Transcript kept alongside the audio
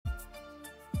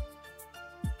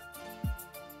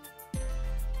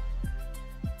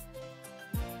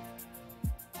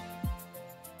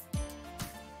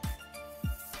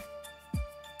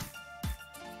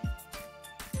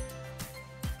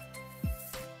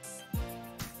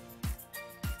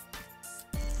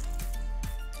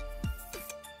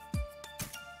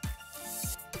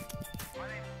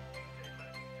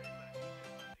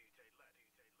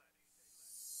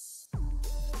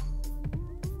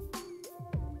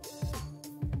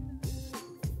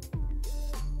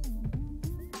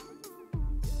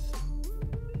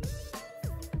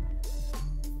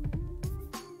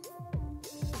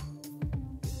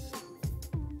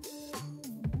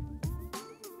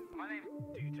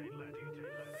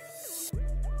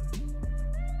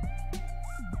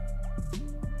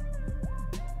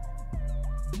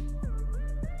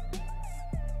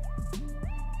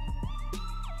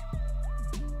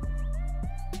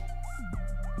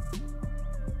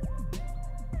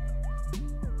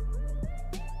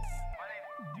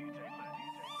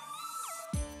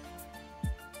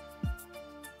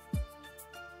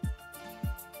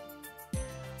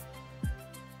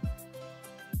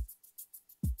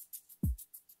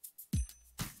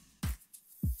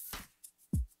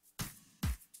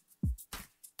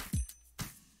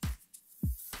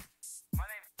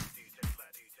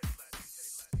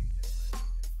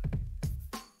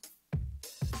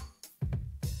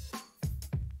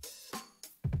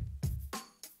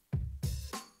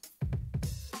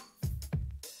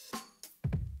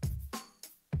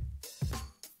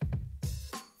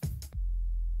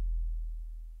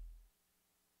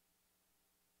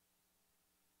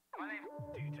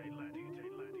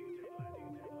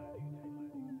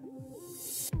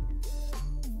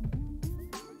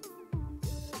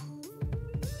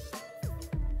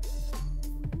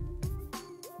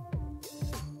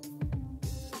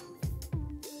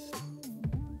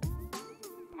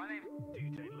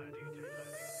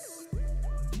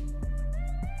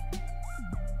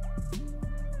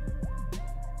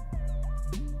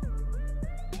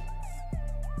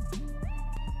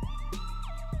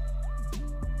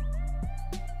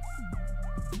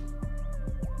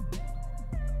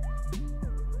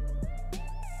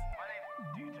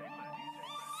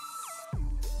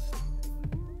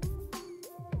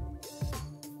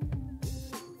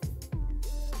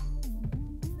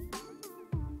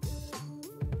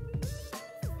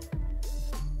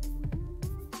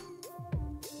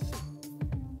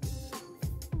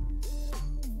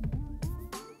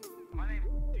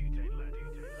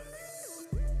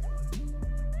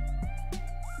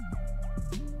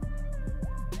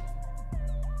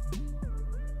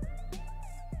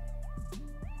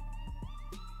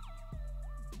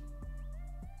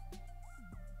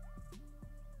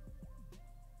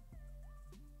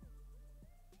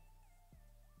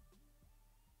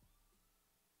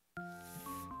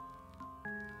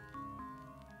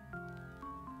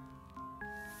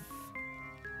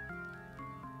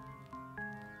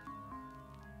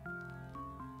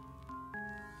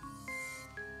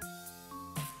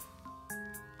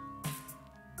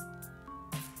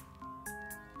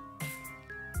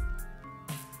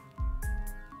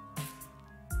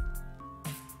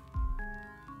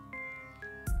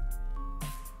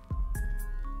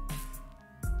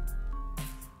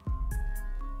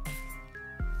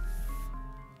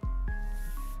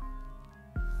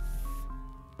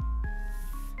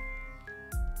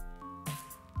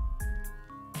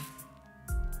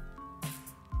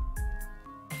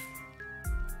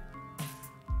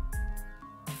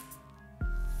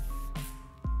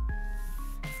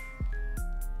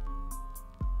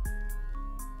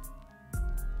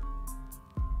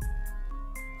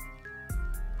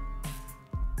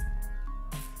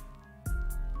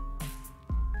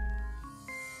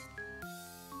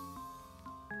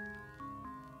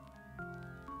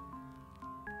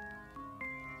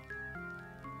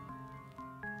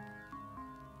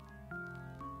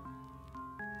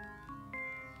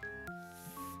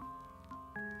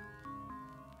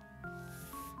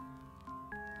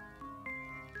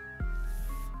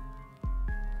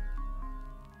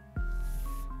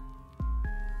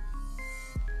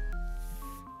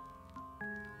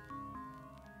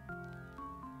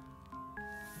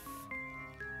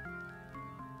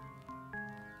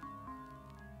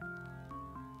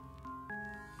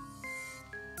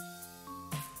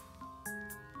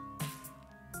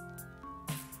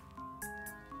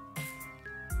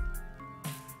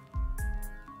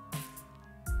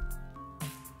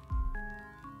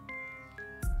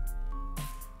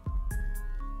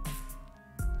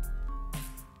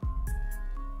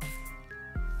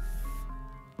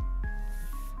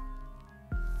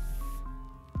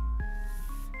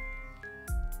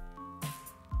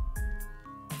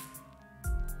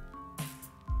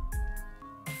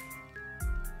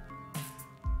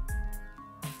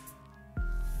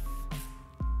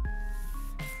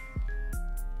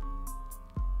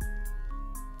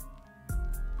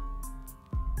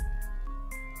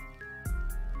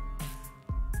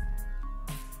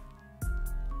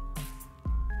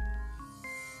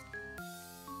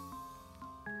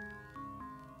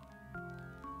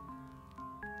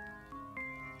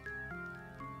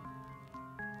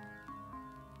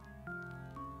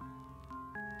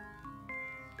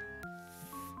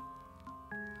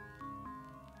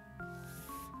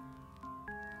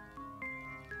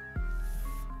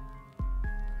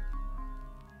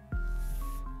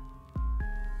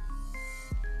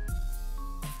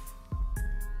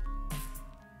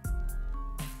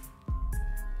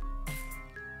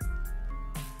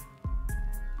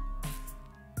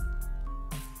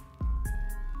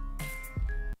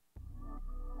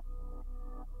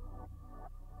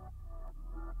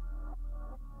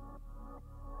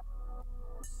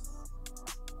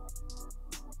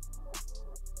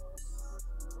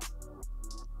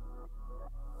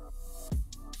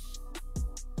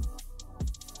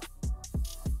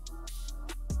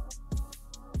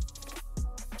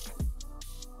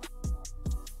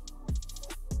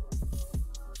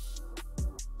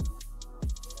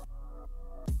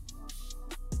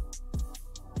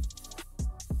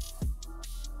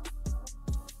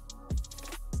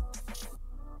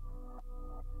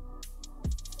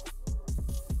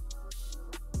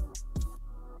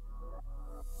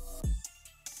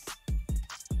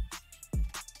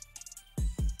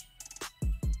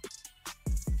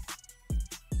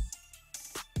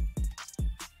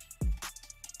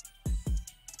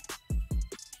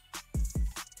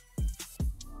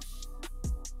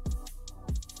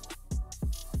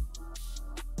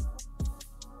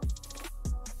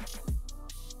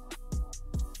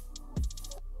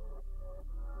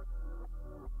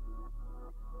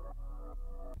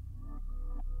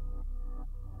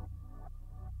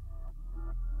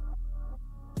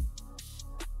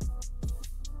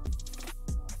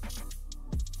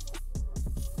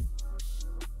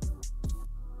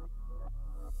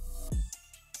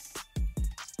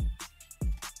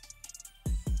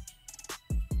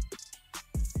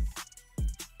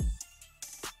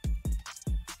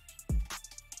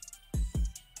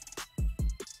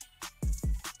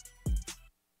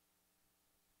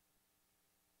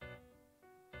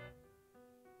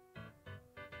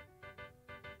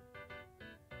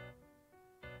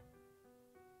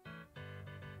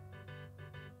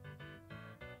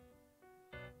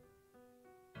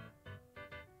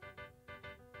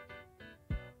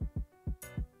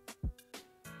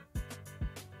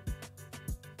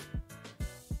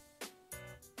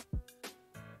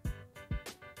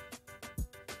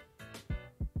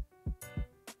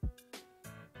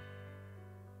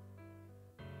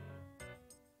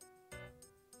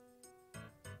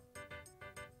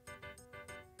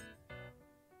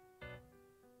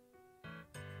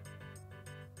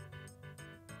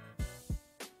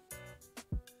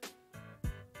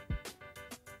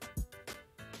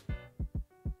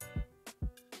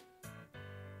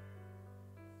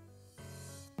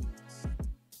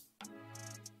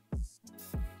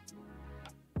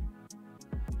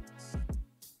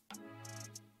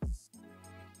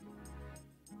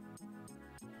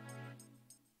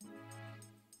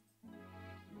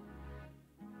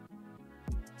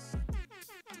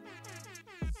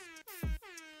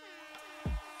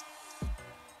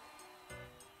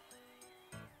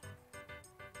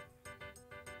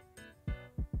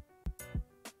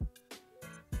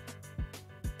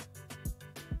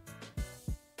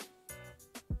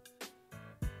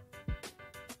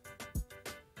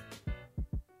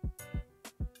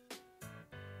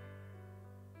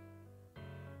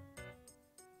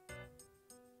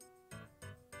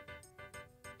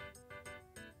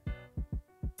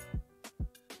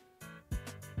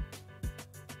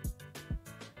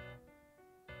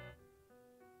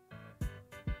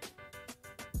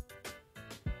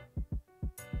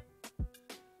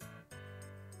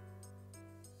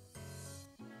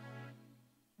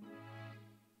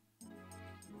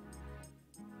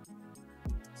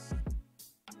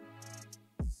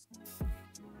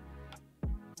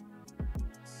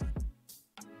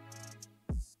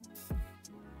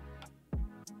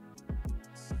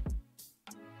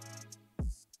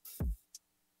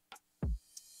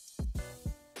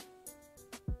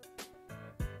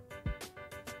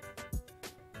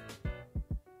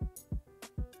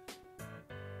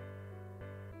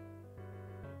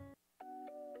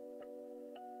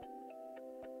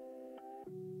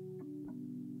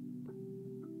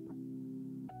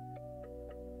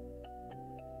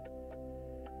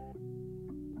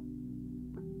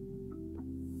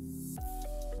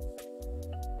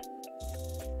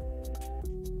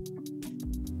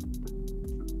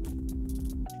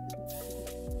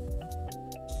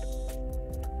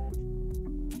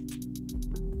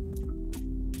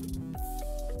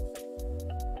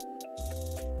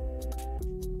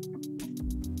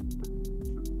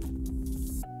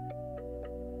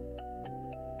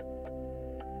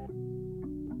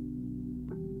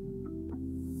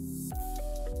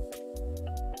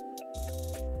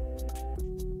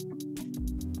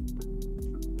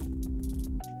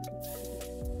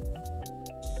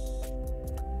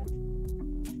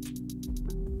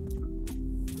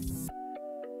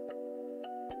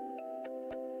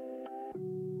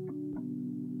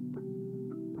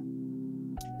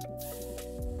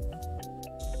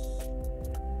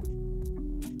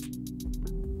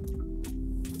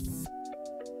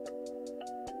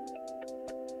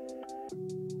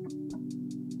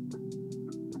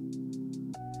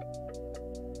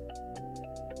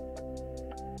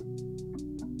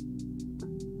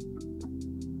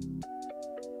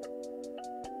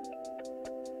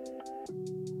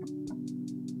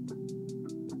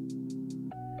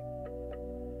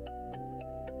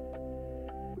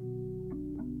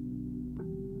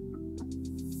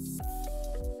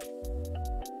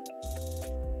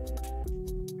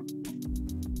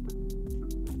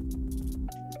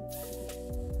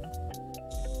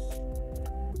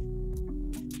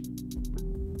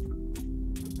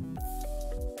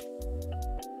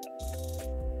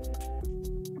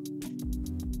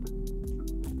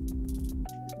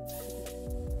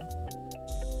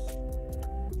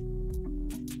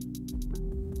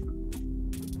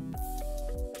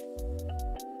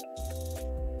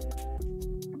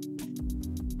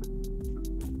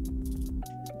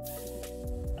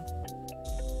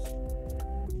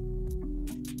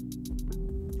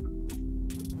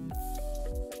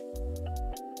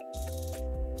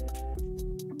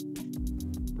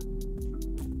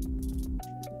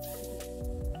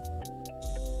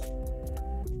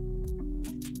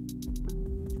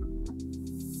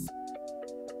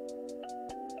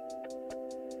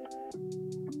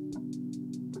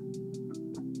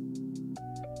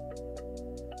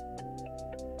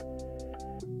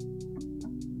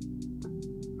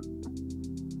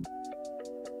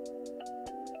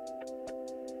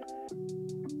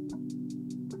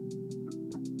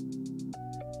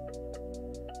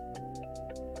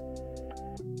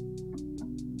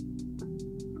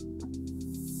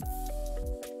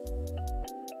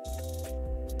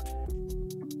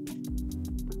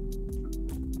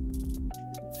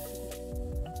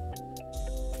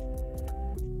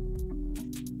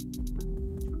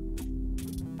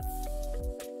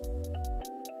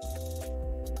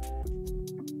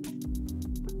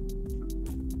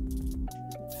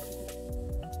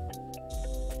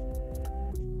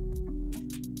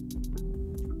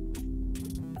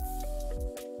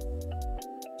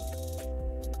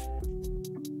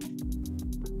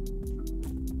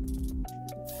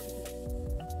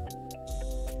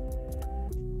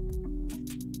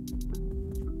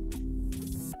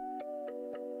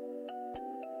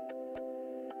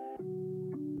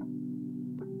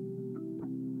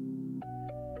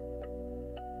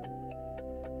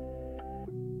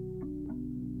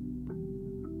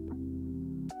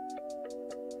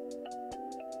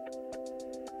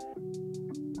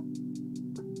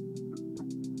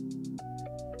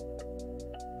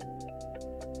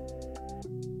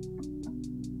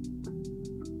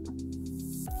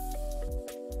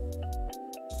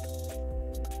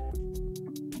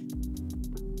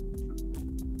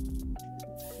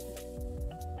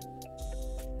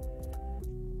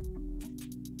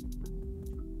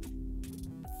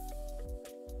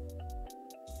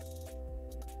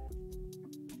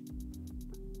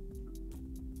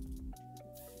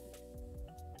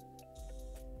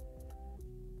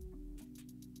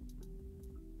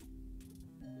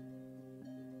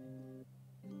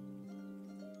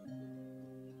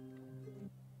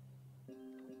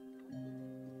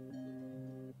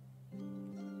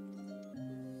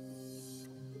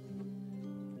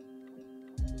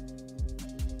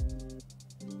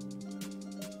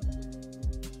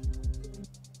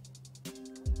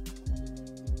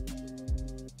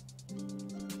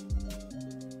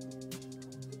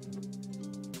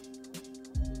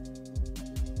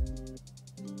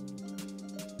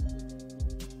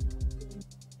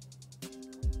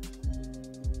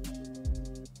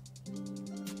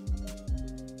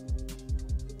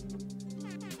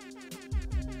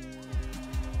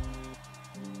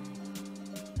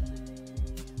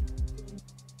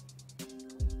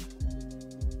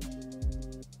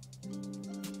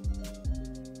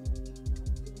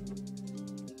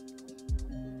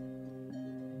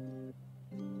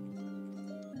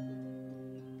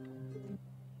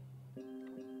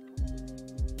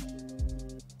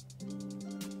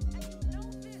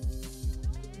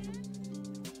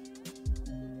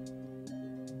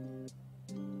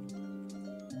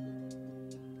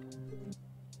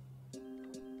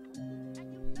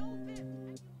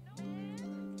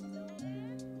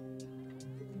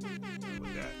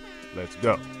Let's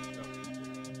go.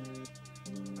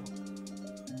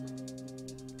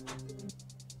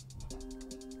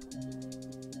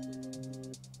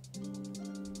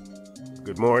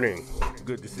 Good morning.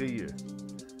 Good to see you.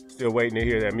 Still waiting to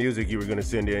hear that music you were going to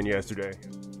send in yesterday.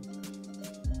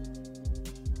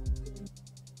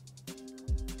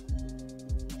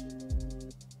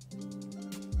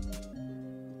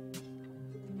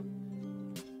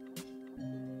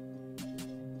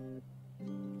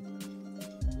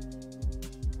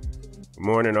 Good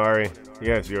morning, Ari.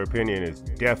 Yes, your opinion is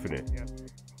definite.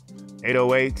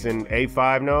 808s and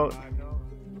A5 note.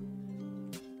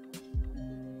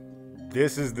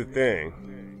 This is the thing.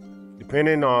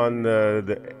 Depending on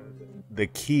the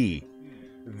key,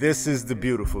 this is the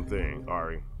beautiful thing,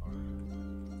 Ari.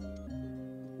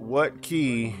 What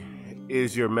key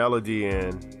is your melody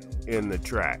in the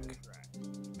track?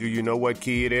 Do you know what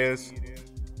key it is?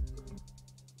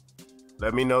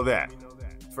 Let me know that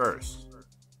first.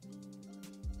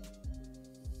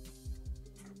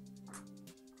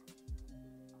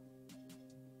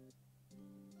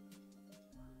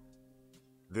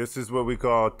 This is what we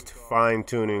call fine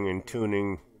tuning and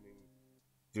tuning,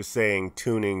 just saying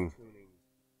tuning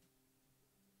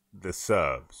the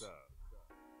subs.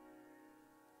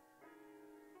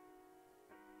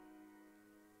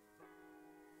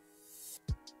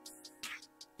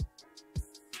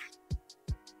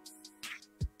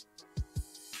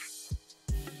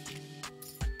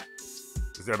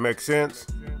 Does that make sense?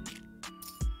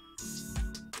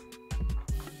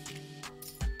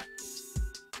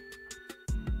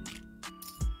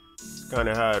 Kind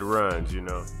of how it runs, you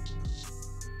know.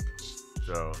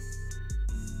 So,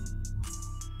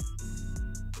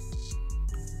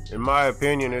 in my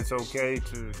opinion, it's okay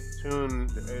to tune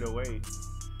the 808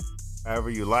 however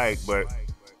you like, but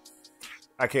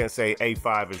I can't say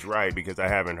A5 is right because I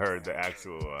haven't heard the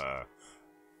actual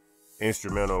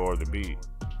instrumental or the beat.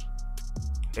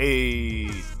 Hey,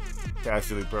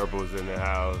 Casually Purple's in the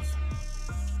house.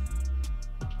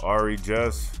 Ari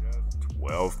Just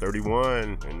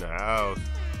 1231 in the house.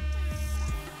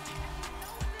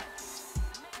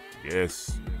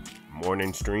 Yes,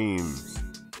 morning streams.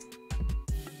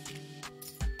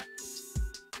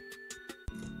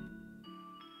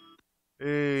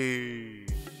 Hey.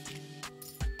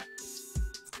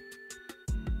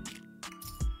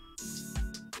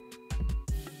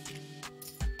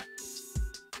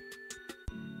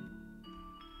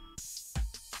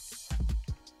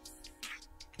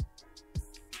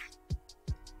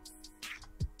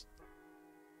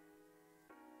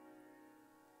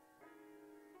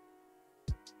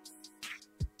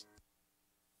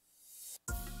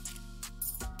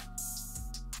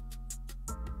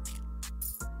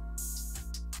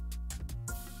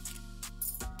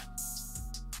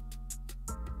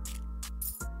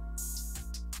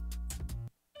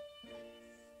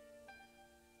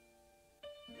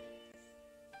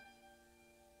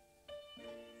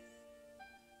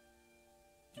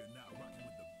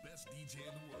 DJ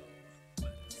in the world.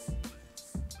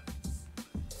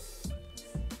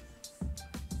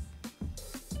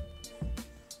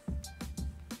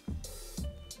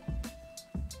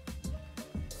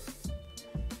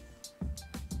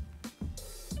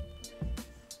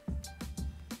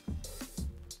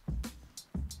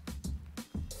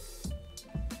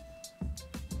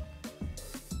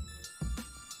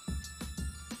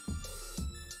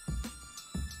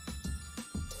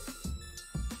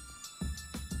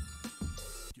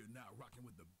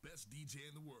 DJ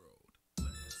in the world.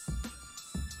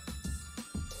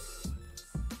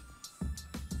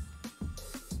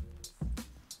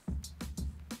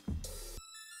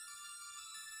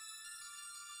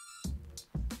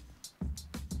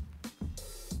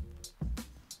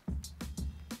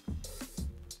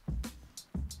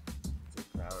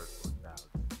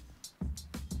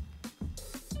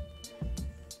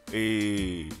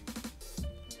 Hey.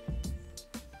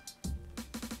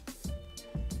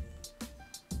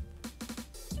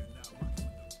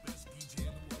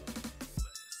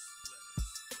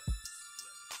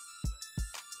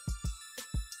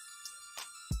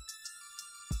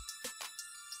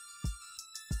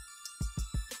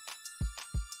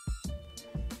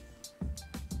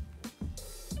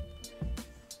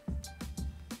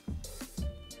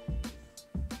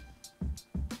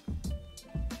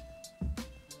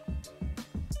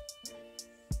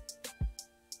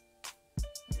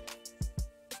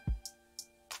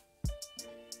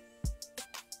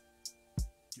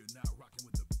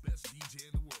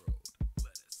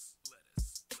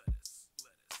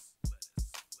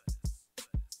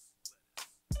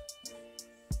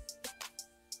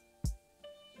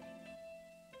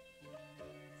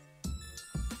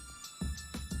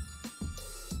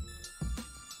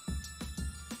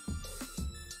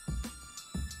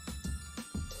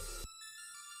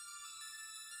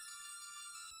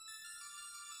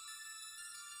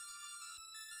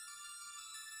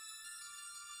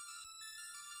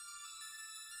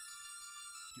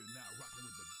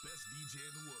 with the best DJ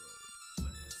in the world.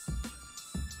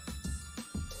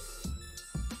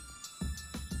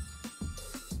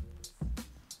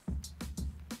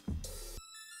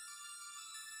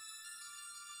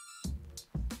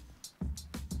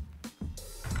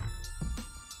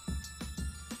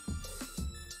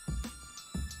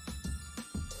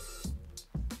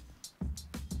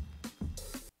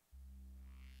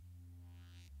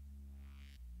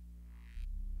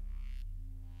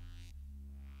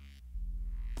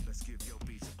 Let's give your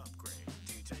beats an upgrade.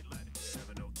 DJ Lettus,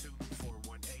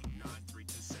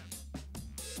 702-418-9327.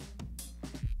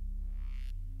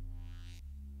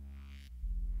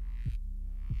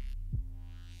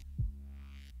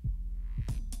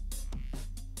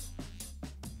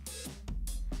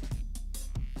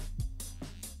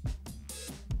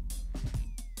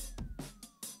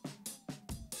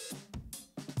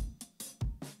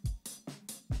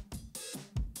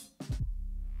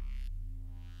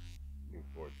 Need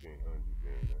 1400,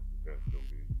 man. That's gonna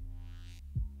be.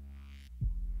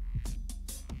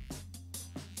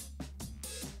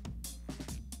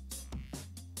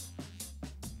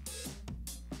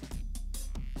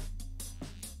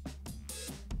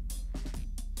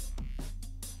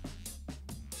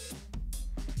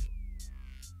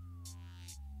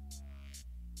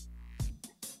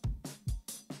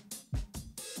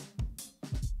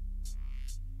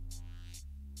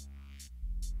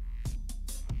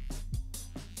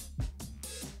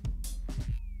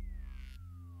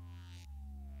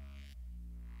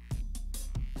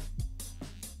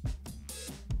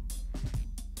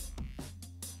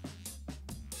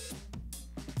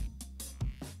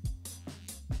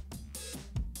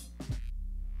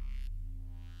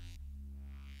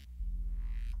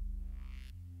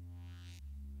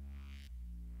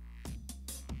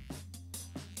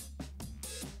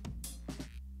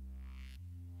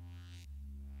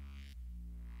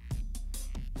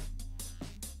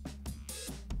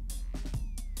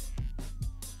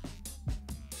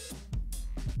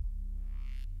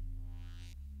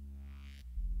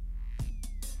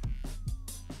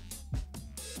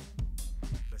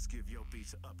 Let's give your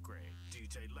beats an upgrade.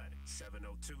 DJ Lettus,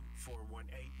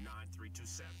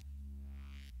 702-418-9327.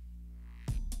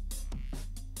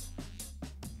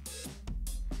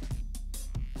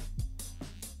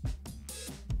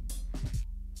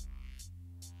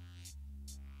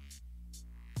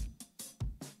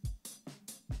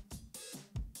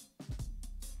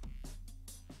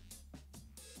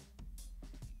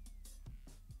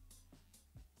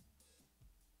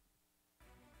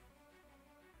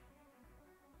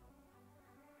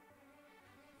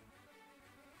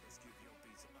 Let's give your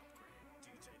beats an upgrade.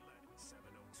 DJ Lettus,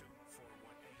 702-418-9327.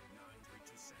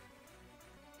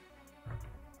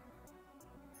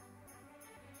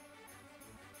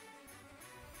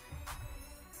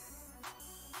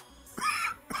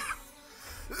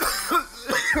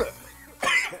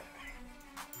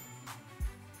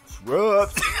 Shrub.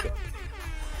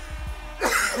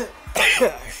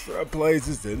 Shrub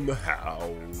Blazes in the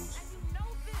house.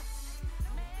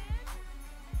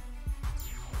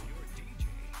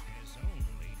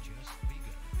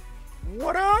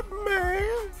 What up,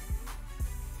 man?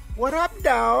 What up,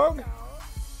 dog?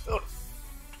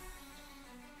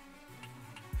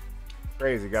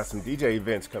 Crazy, got some DJ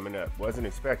events coming up. Wasn't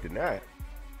expecting that.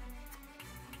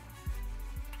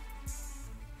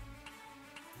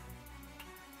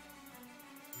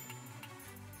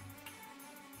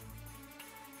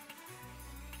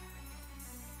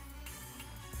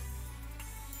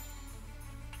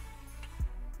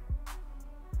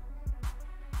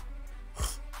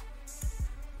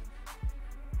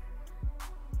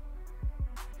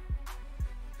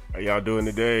 How y'all doing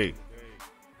today?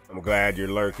 I'm glad you're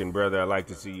lurking, brother. I like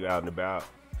to see you out and about.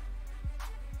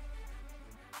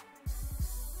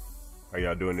 How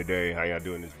y'all doing today? How y'all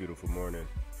doing this beautiful morning?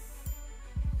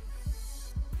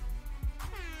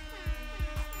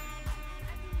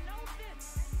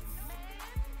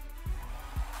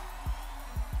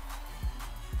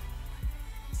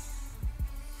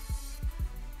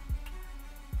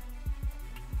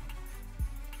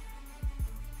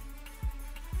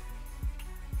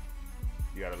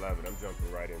 You gotta love it. I'm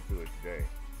jumping right into it today.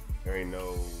 There ain't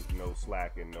no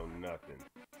slacking, no nothing.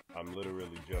 I'm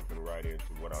literally jumping right into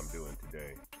what I'm doing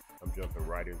today. I'm jumping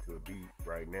right into a beat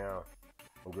right now.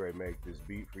 I'm going to make this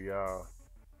beat for y'all,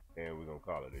 and we're going to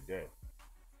call it a day.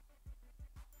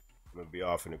 I'm going to be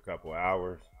off in a couple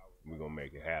hours. We're going to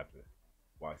make it happen.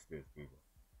 Watch this, people.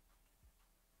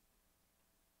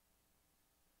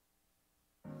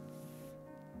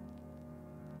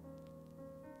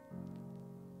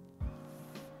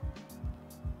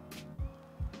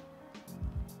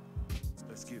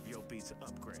 Let's give your beats an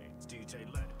upgrade. DJ DJ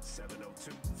Lettus,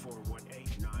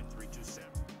 702-418-9327.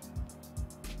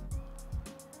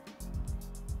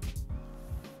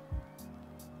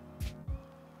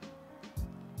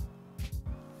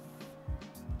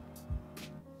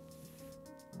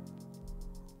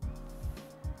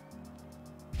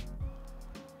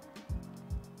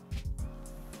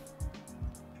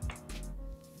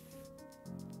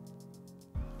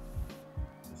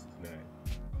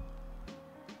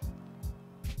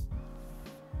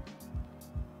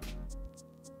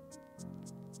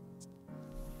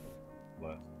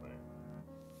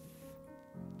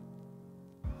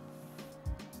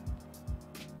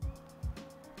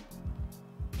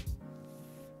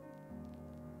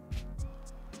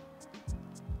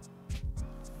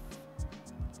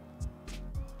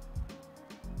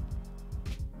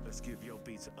 Let's give your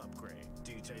beats an upgrade.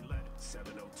 DJ Lettus,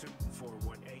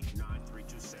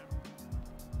 702-418-9327.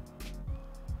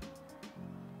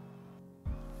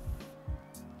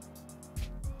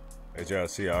 As y'all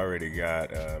see, I already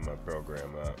got my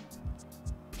program up.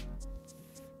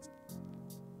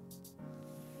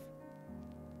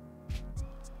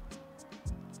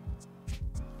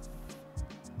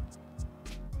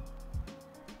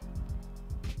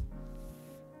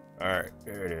 All right,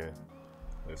 there it is.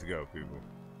 Let's go, people.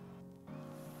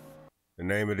 The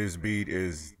name of this beat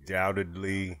is Doubted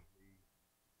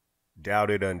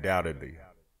Undoubtedly.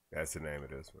 That's the name of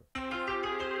this one.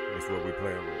 That's what we're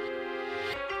playing with.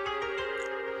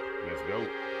 Let's go.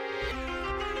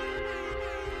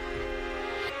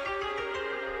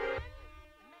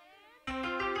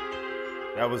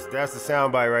 That's the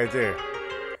soundbite right there.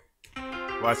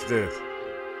 Watch this.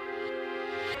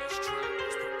 This track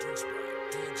was produced by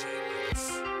DJ Lettus.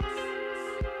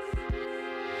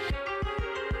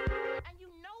 And you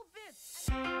know this.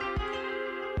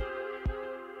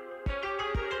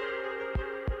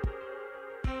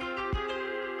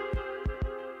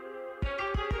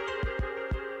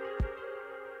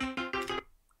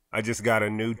 I just got a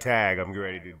new tag I'm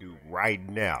ready to do right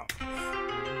now.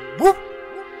 Whoop!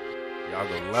 Y'all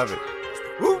gonna love it.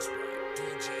 Whoop!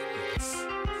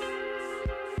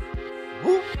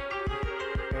 Whoop!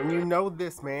 And you know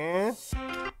this, man.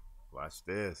 Watch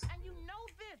this. And you know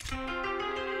this.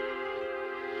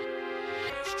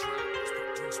 This track was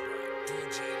produced by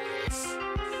DJ Lettus.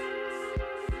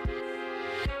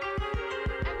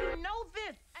 And you know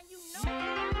this. And you know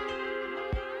this.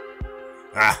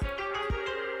 Ah!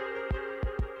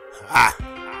 Ah!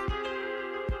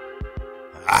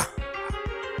 Ah!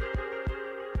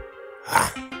 Ah!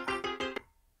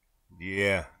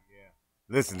 Yeah.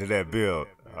 Listen to that build.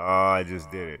 Oh, I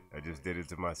just did it. I just did it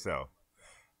to myself.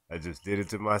 I just did it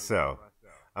to myself.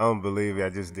 I don't believe I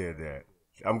just did that.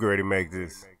 I'm ready to make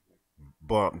this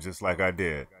bump just like I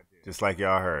did. Just like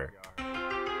y'all heard.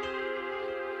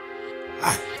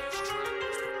 Ah!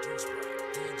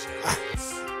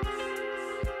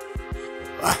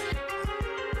 Ah!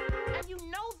 And you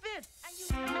know this. And you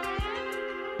know this.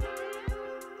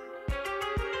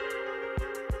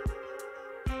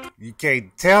 You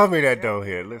can't tell me that don't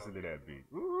hit. Listen to that beat.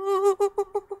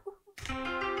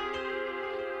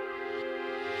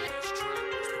 This track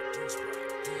was produced by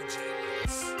DJ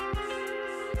Lettus.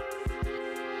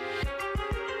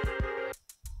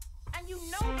 And you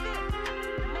know this.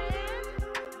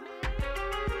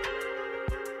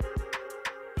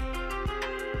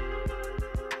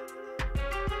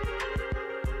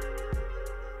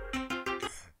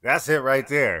 That's it right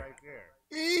there.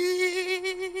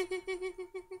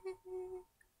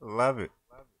 Love it.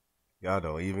 Y'all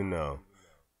don't even know.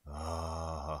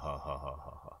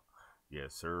 Ah,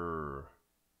 yes, sir.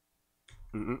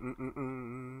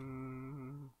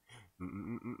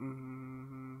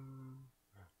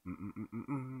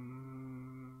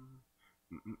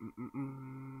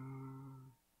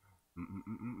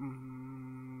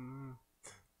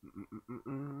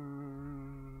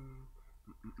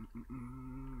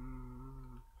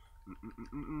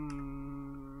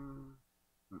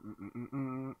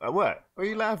 What? What are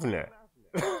you laughing at?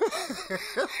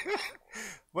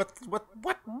 What? This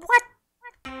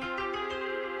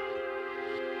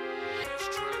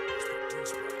track was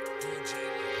produced by DJ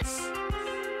Lettus.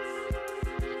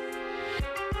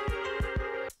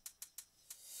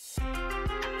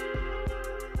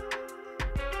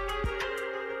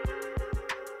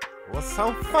 What's so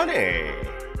funny?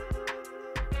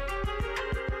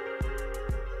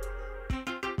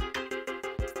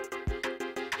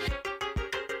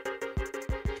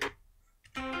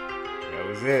 That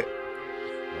was it.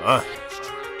 This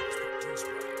track was produced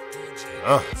by DJ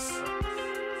Lettus.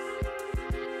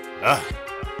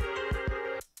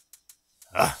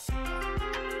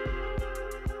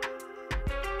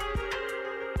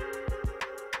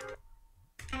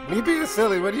 Me being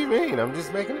silly, what do you mean? I'm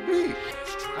just making a beat.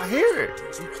 I hear it.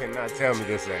 You cannot tell me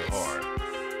this ain't hard.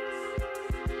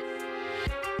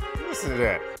 Listen to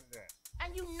that.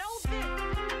 And you know this,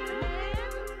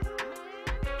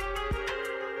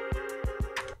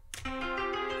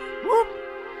 Whoop.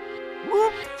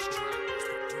 Whoop.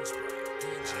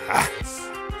 Ah.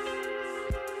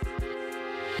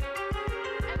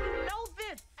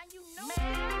 and you know,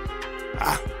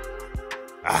 Ah.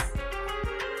 Ah.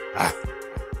 Ah.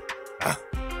 Ah.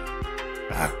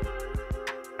 Ah.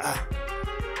 Ah.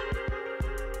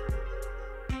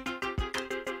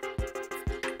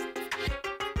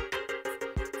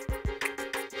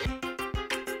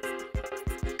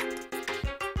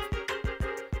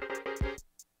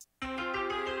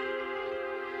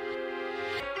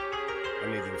 I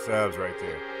need them subs right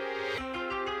there.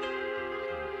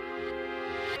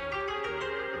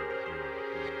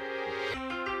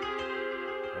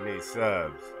 I need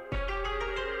subs.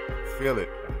 I feel it.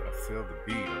 I feel the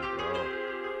beat. I'm wrong.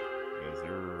 Yes,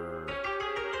 sir.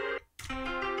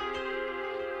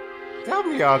 Tell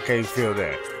me y'all can't feel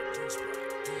that.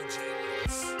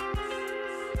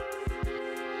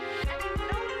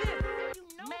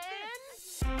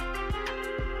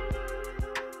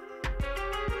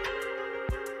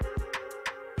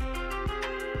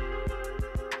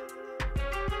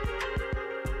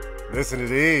 Listen to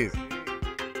these.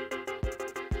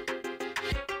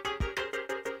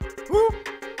 Woo.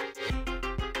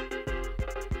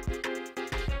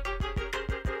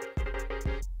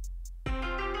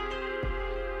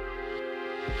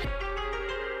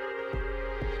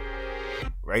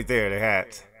 Right there, the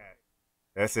hats.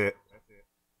 That's it.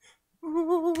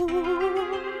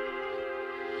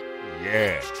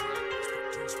 Yeah.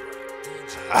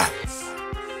 Ah.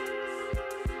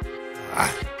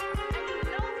 Ah.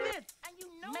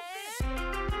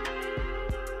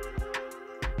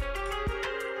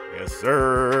 Yes,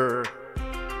 sir.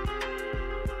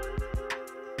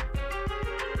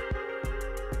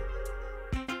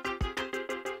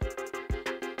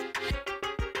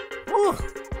 Woo.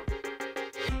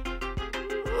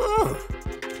 Woo.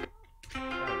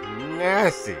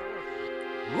 Nasty.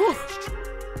 Woo.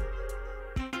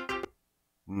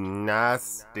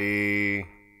 Nasty.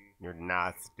 You're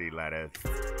nasty, Lettus.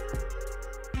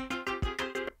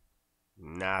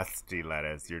 Nasty,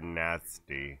 Lettus. You're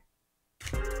nasty.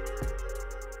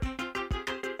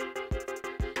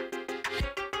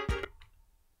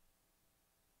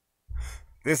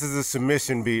 This is a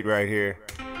submission beat right here.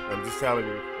 I'm just telling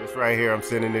you, it's right here. I'm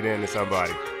sending it in to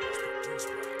somebody.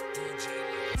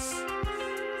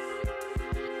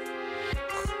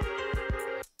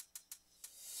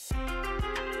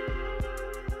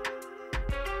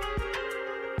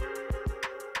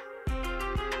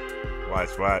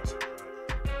 Watch, watch.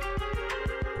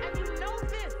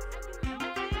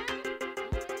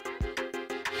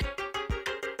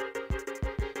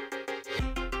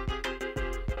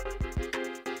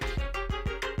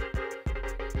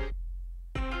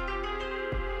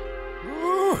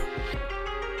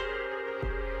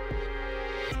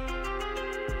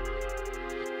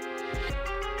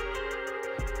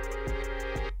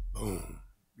 Boom.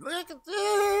 Look at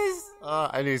this.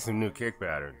 I need some new kick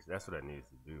patterns. That's what I need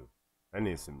to do. I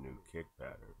need some new kick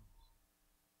patterns.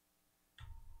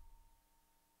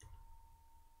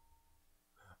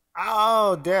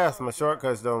 Oh, death. My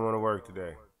shortcuts don't want to work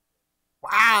today.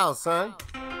 Wow, son.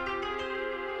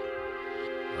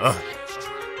 Ah.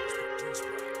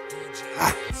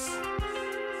 Ah.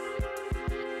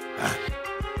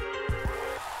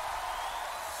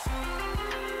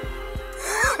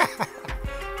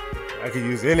 I could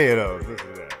use any of those. Listen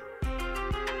to that.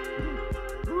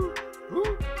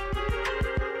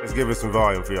 Let's give it some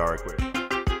volume for y'all right quick.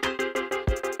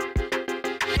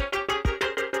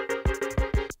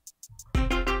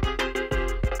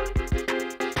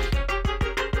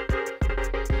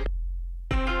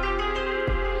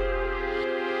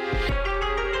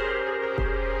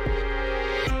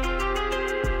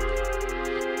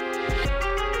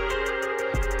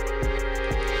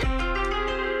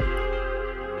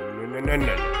 No.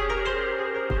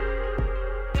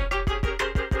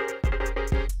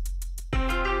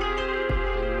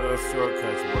 No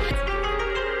shortcuts work today.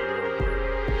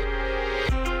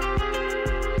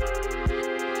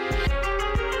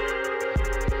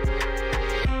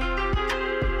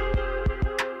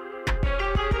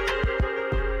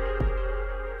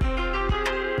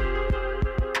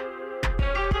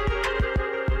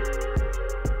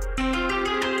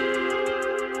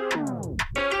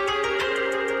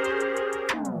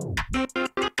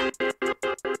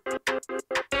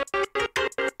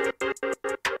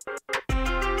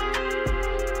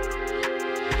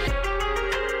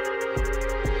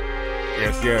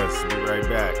 Yes. Be right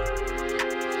back.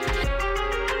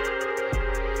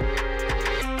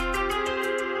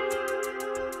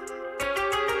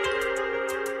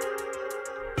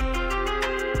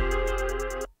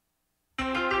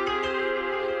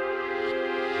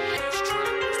 This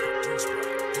track was produced by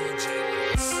DJ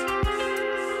Lettus.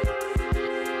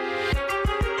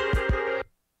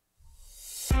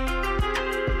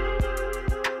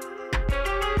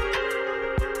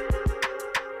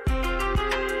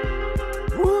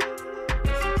 Whoop.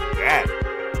 Listen to that.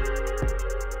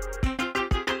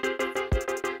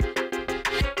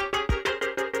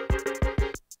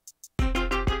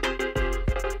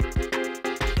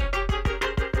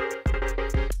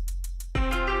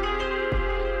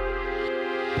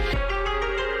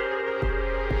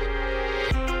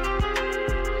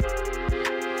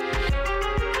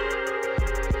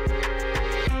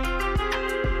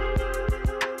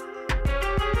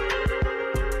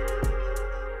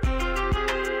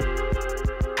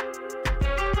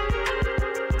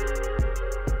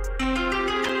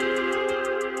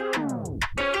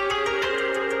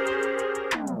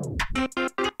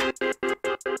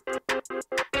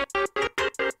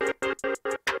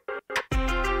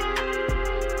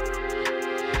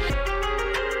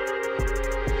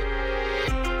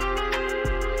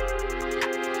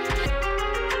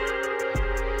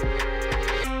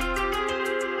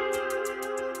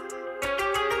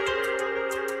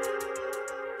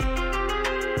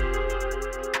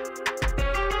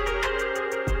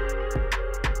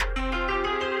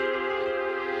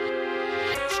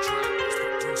 This track was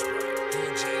produced by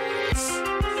DJ Lettus.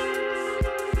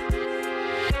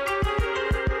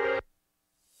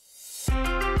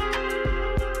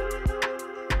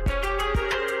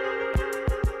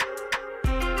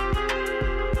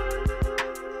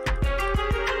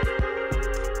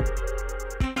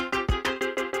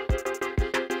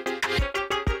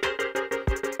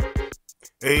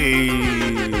 Hey,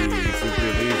 Super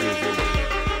Leaders.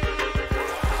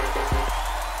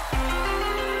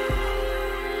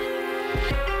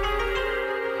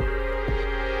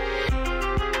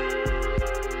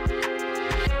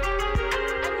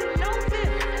 And you know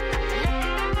this.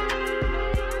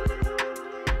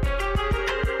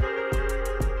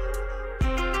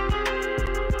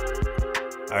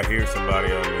 I hear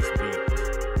somebody on this beat.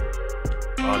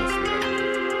 Honestly, I do.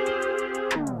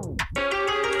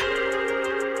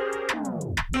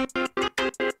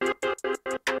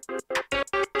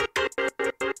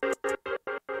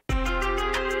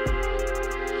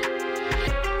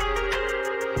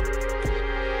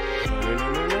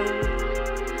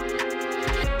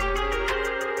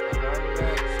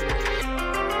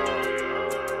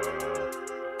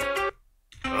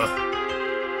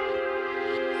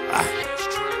 This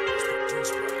track was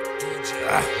produced by DJ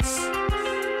Lettus.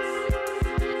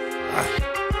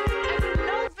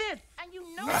 And you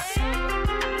know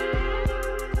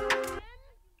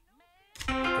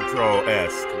Control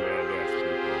S, Command S,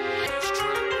 people. This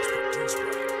track was produced by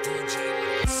DJ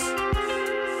Lettus.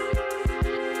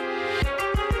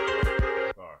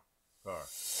 Car.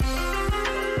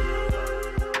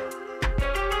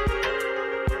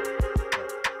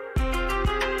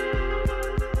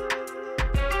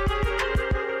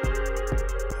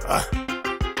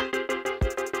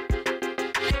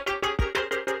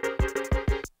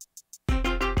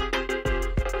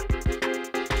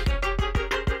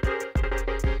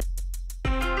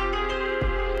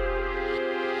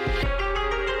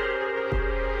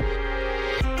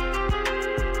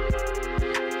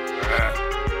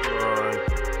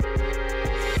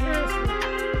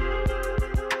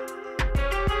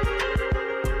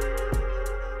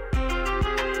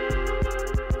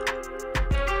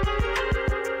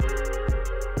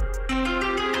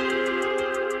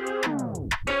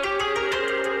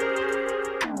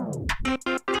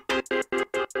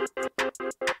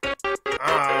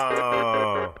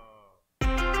 Oh.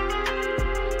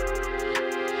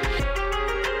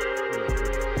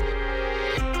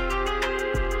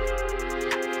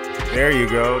 There you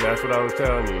go. That's what I was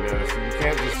telling you. Now, so you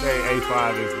can't just say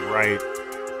A5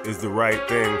 is the right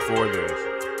thing for this,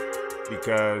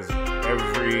 because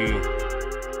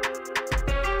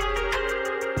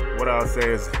what I'll say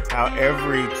is how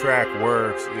every track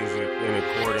works is in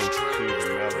accordance to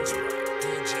the melody.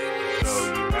 So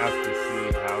you have to see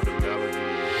how the melody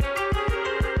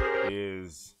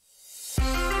is,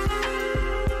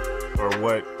 or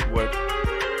what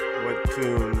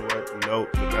tune, what note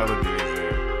the melody is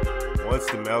in. Once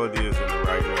the melody is in the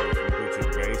right note, you put your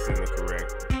bass in the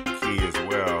correct key as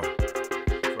well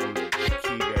from the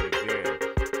key that it's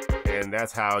in. And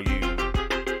that's how you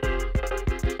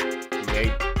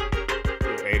make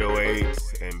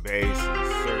 808s and bass and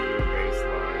certain bass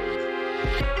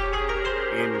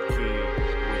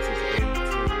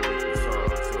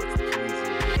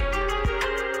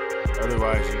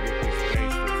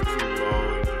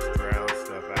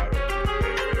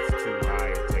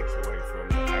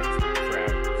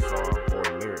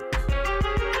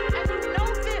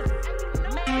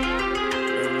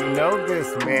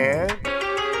man.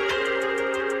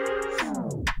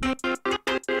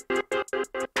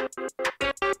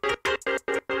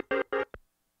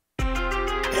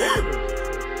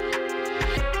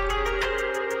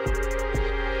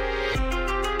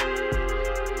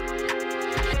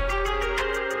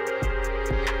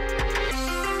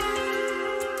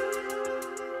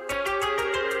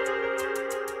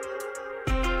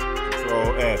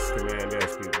 Control S, Command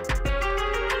S, people.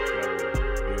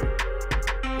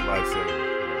 Lifesaver.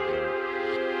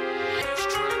 This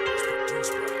track was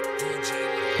produced by DJ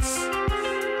Lettus.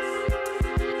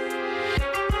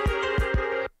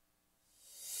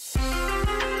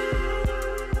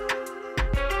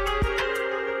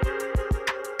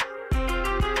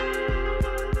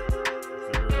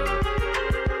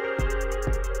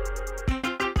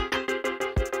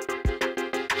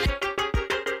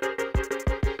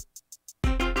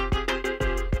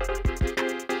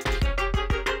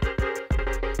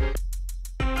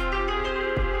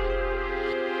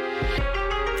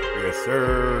 Yes,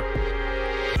 sir.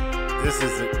 This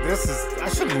is. I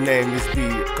should have named this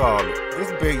beat called.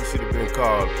 This beat should have been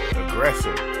called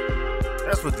Aggression.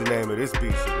 That's what the name of this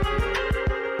beat should have been.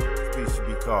 This beat should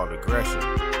be called Aggression. I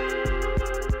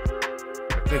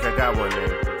think I got one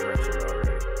named Aggression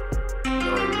already.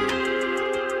 Knowing me.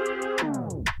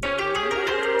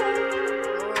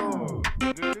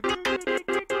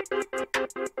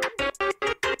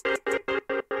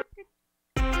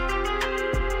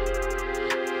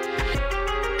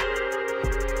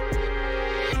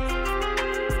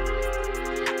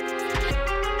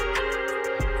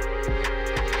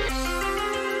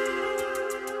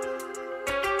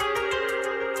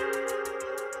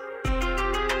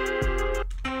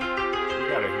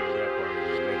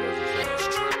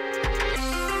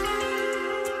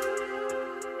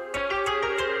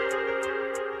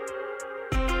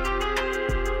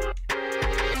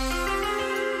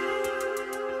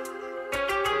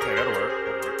 That'll work.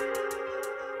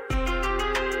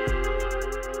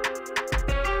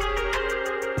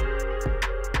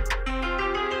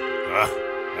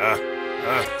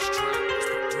 This track was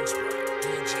produced by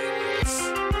DJ Lettus.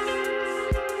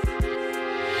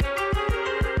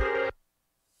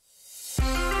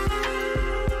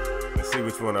 Let's see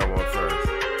which one I want first.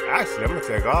 Actually, I'm gonna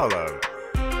take all of them.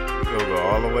 We're gonna go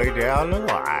all the way down the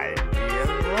line.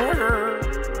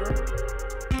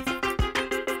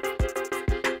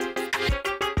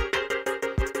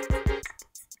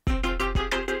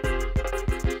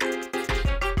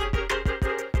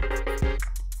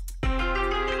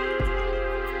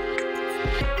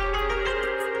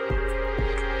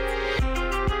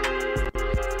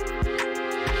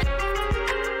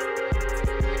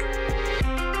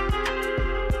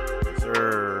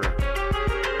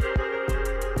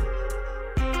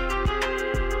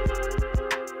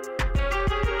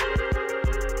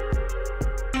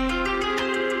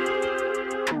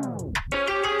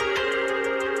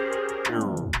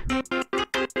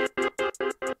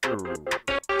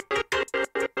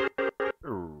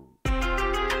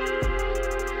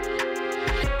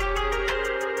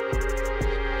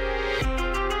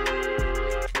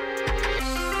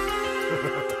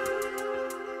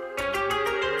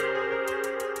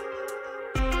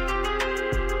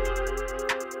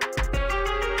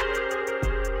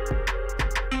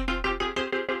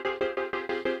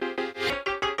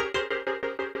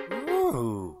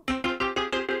 Ooh.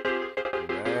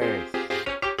 Nice.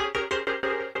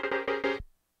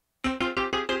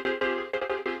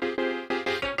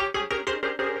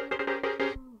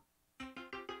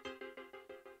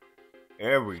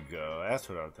 There we go. That's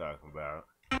what I'm talking about.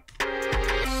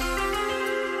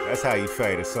 That's how you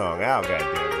fade a song out,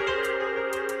 goddammit.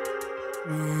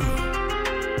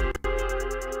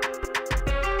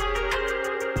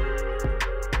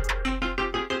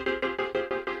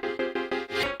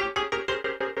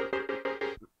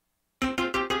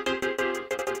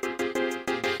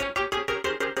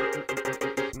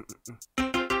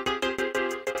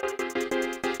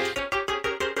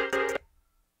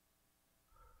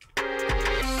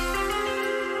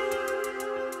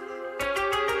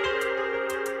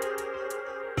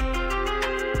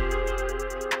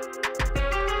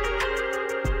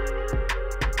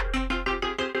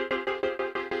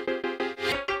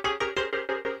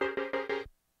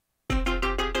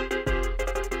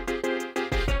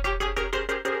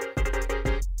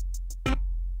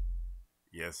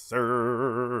 Yes,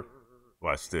 sir.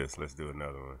 Watch this. Let's do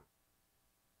another one.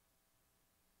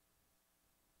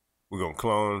 We're going to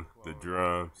clone the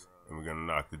drums, and we're going to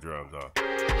knock the drums off.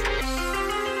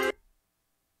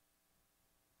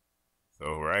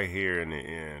 So right here in the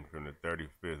end, from the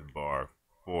 35th bar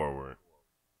forward,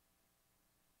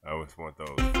 I always want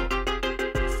those.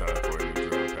 time for a new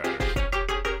drum pattern.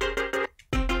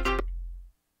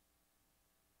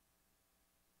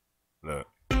 Look.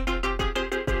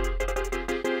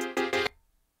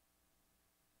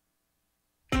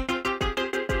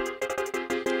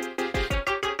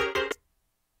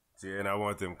 See, and I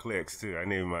want them clicks too. I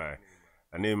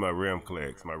need my rim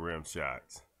clicks, my rim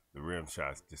shots. The rim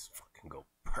shots just fucking go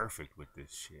perfect with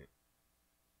this shit.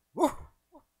 Woo!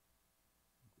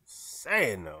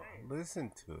 Saying though,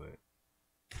 listen to it.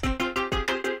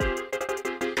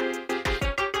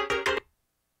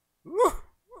 Woo!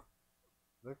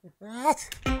 Look at that.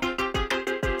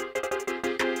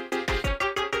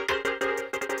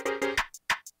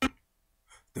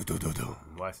 Do.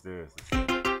 Watch this.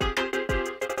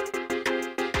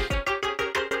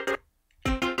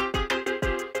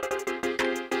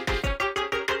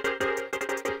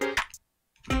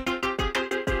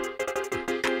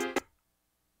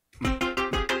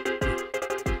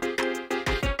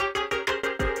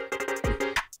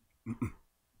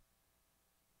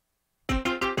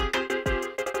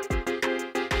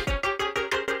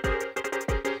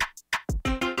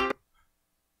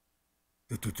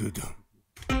 Do.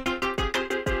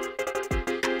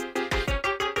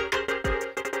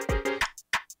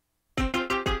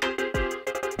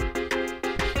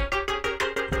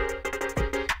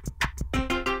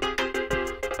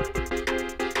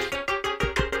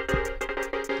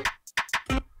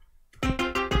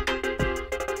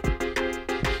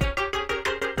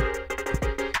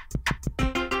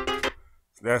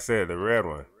 That's it, the red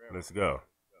one. Let's go.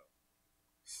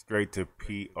 Straight to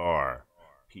PR.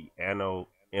 Piano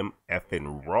MF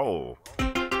and roll.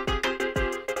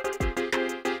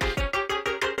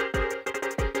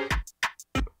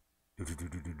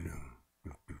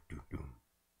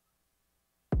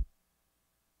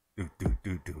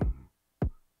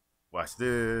 Watch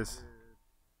this.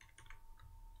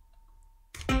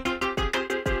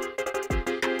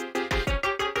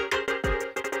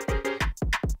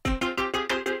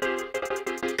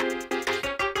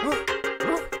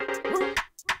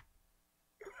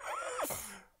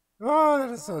 Oh, that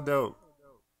is so dope.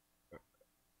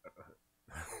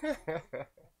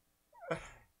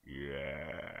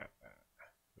 Yeah.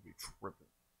 I'll be tripping.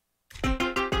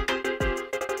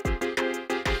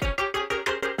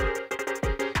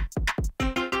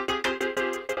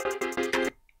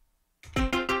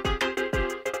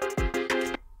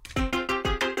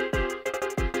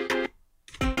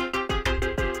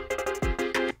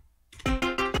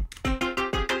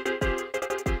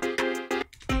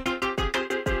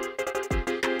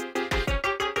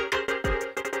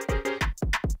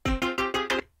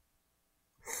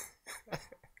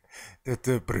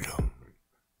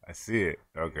 I see it.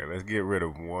 Okay, let's get rid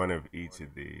of one of each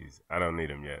of these. I don't need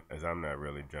them yet, as I'm not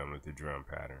really done with the drum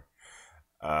pattern.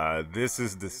 This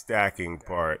is the stacking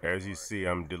part. As you see,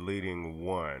 I'm deleting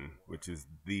one, which is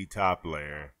the top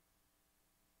layer.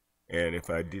 And if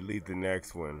I delete the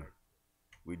next one,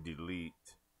 we delete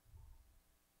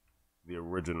the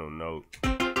original note.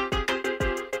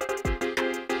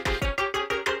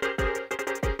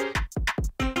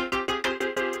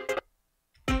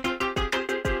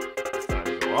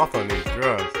 Off on these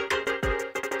drums.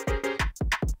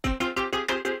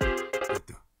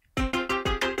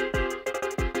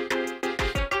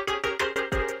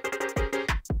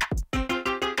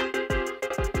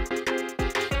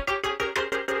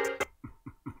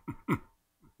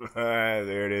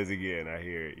 There it is again. I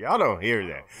hear it. Y'all don't hear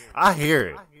that. I hear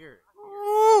it.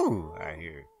 Ooh, I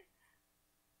hear it.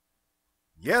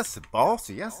 Yes, boss.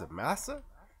 Yes, master.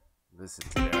 Listen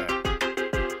to that.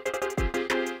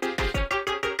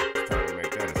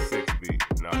 That a 6 beat.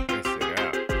 Knock that shit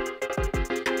out.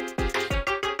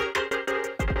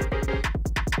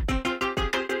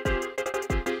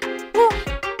 Woo.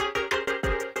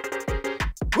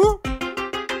 Woo.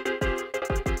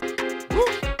 Woo.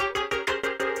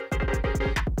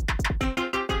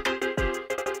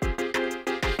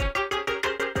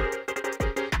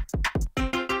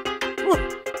 Woo.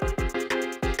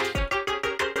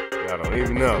 Y'all don't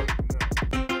even know.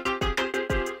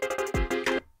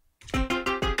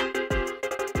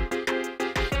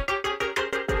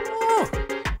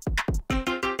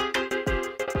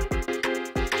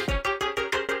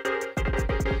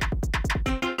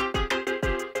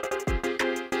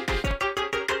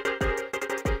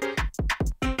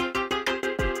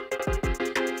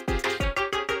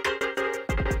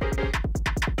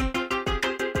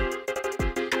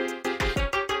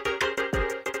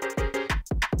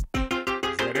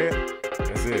 Is that it?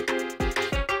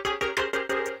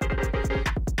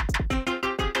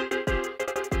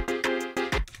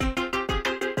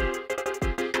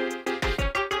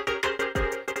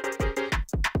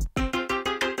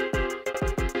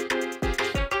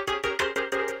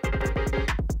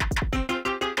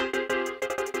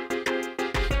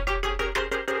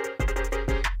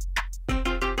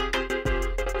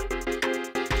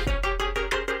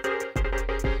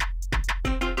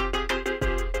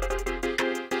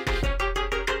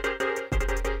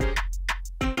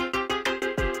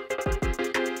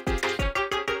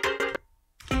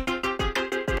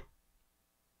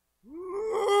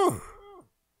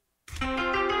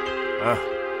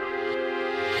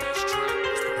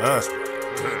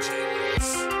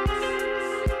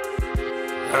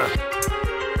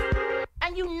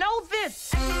 And you know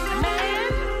this,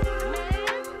 man.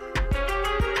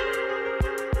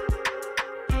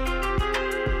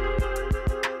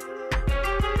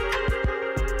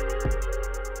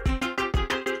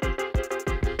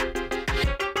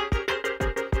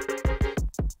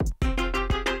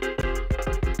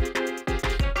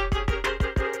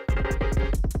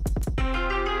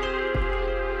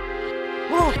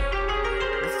 Woo.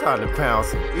 It's time to pound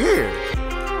some ears.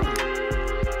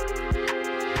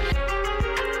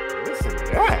 Listen to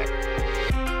that.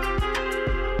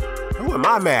 Who am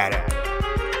I mad at?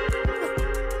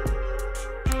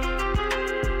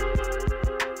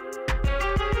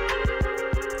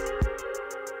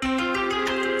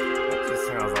 That just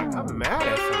sounds like I'm mad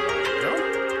at somebody,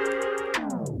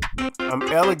 yo. I'm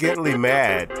elegantly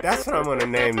mad. That's what I'm gonna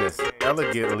name this.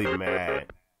 Elegantly mad.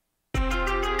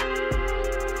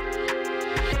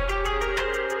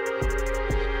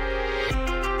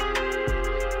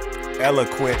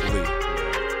 Eloquently.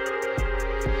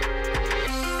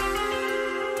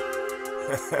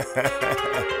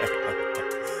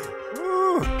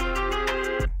 Woo.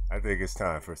 I think it's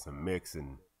time for some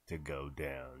mixing to go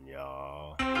down,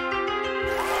 y'all. This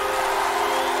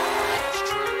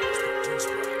track was produced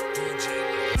by DJ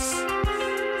Lettus.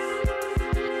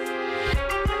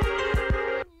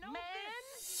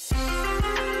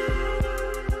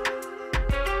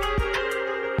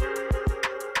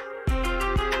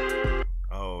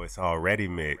 Oh, it's already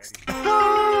mixed. It's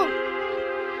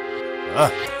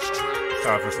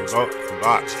time for some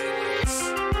box.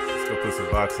 Let's go put some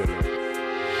box in there.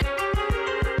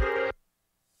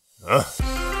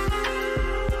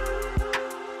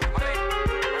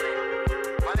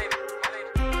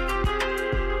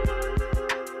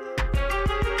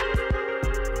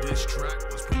 This track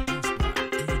was produced by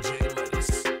DJ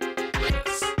Lettus.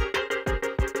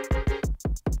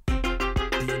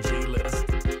 DJ Lettus.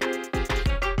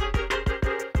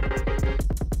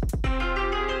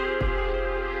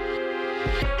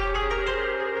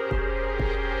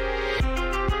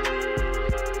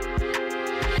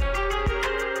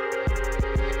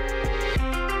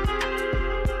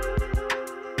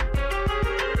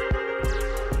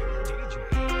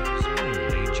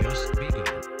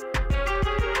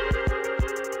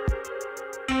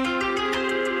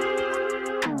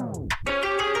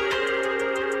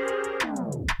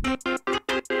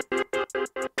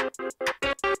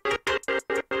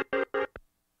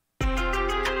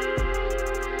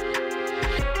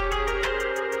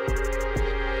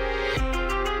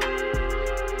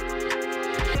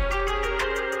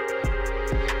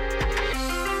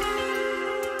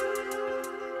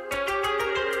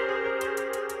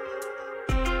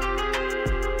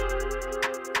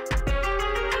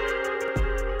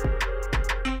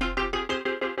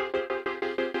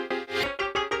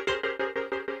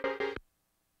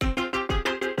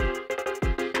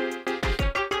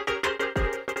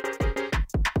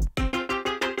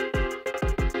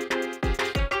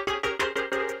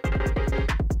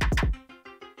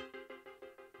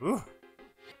 Ooh.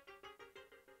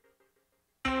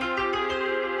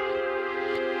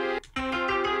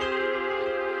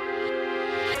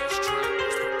 This track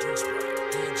was produced by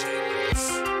DJ Lettus.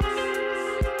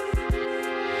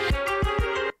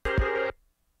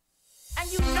 And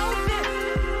you know this,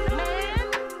 man.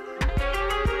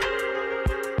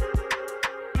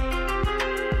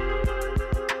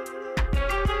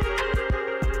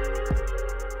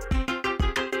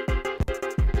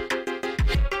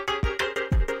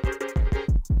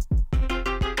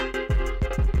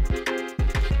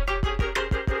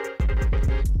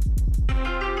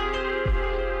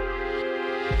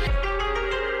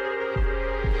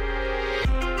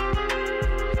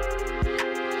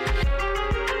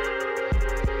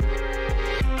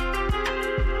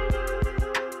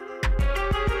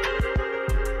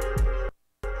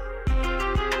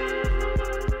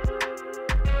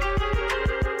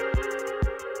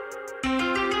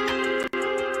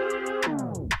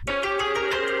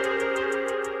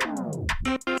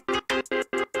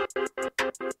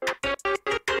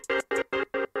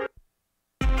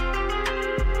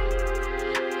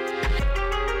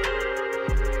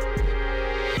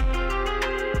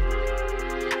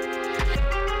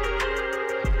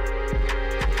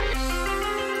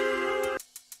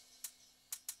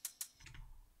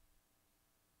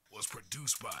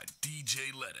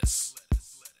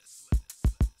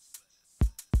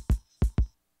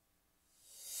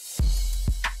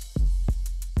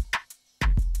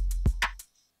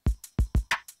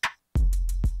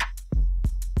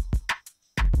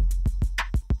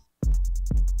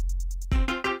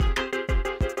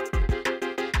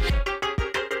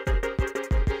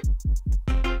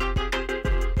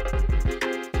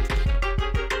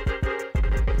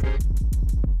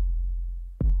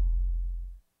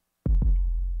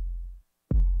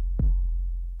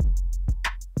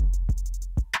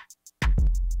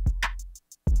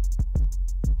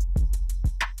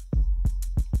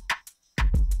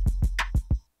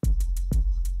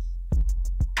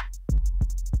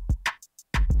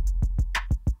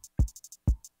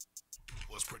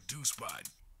 produced by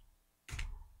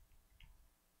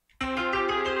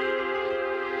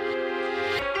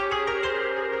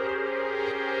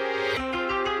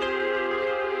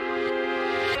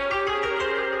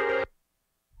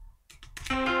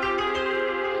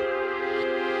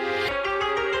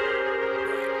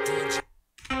DJ.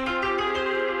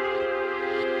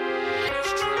 This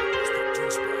track was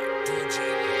produced by DJ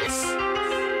Lettus.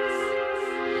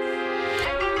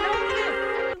 And you know this.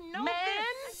 And you know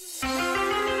this.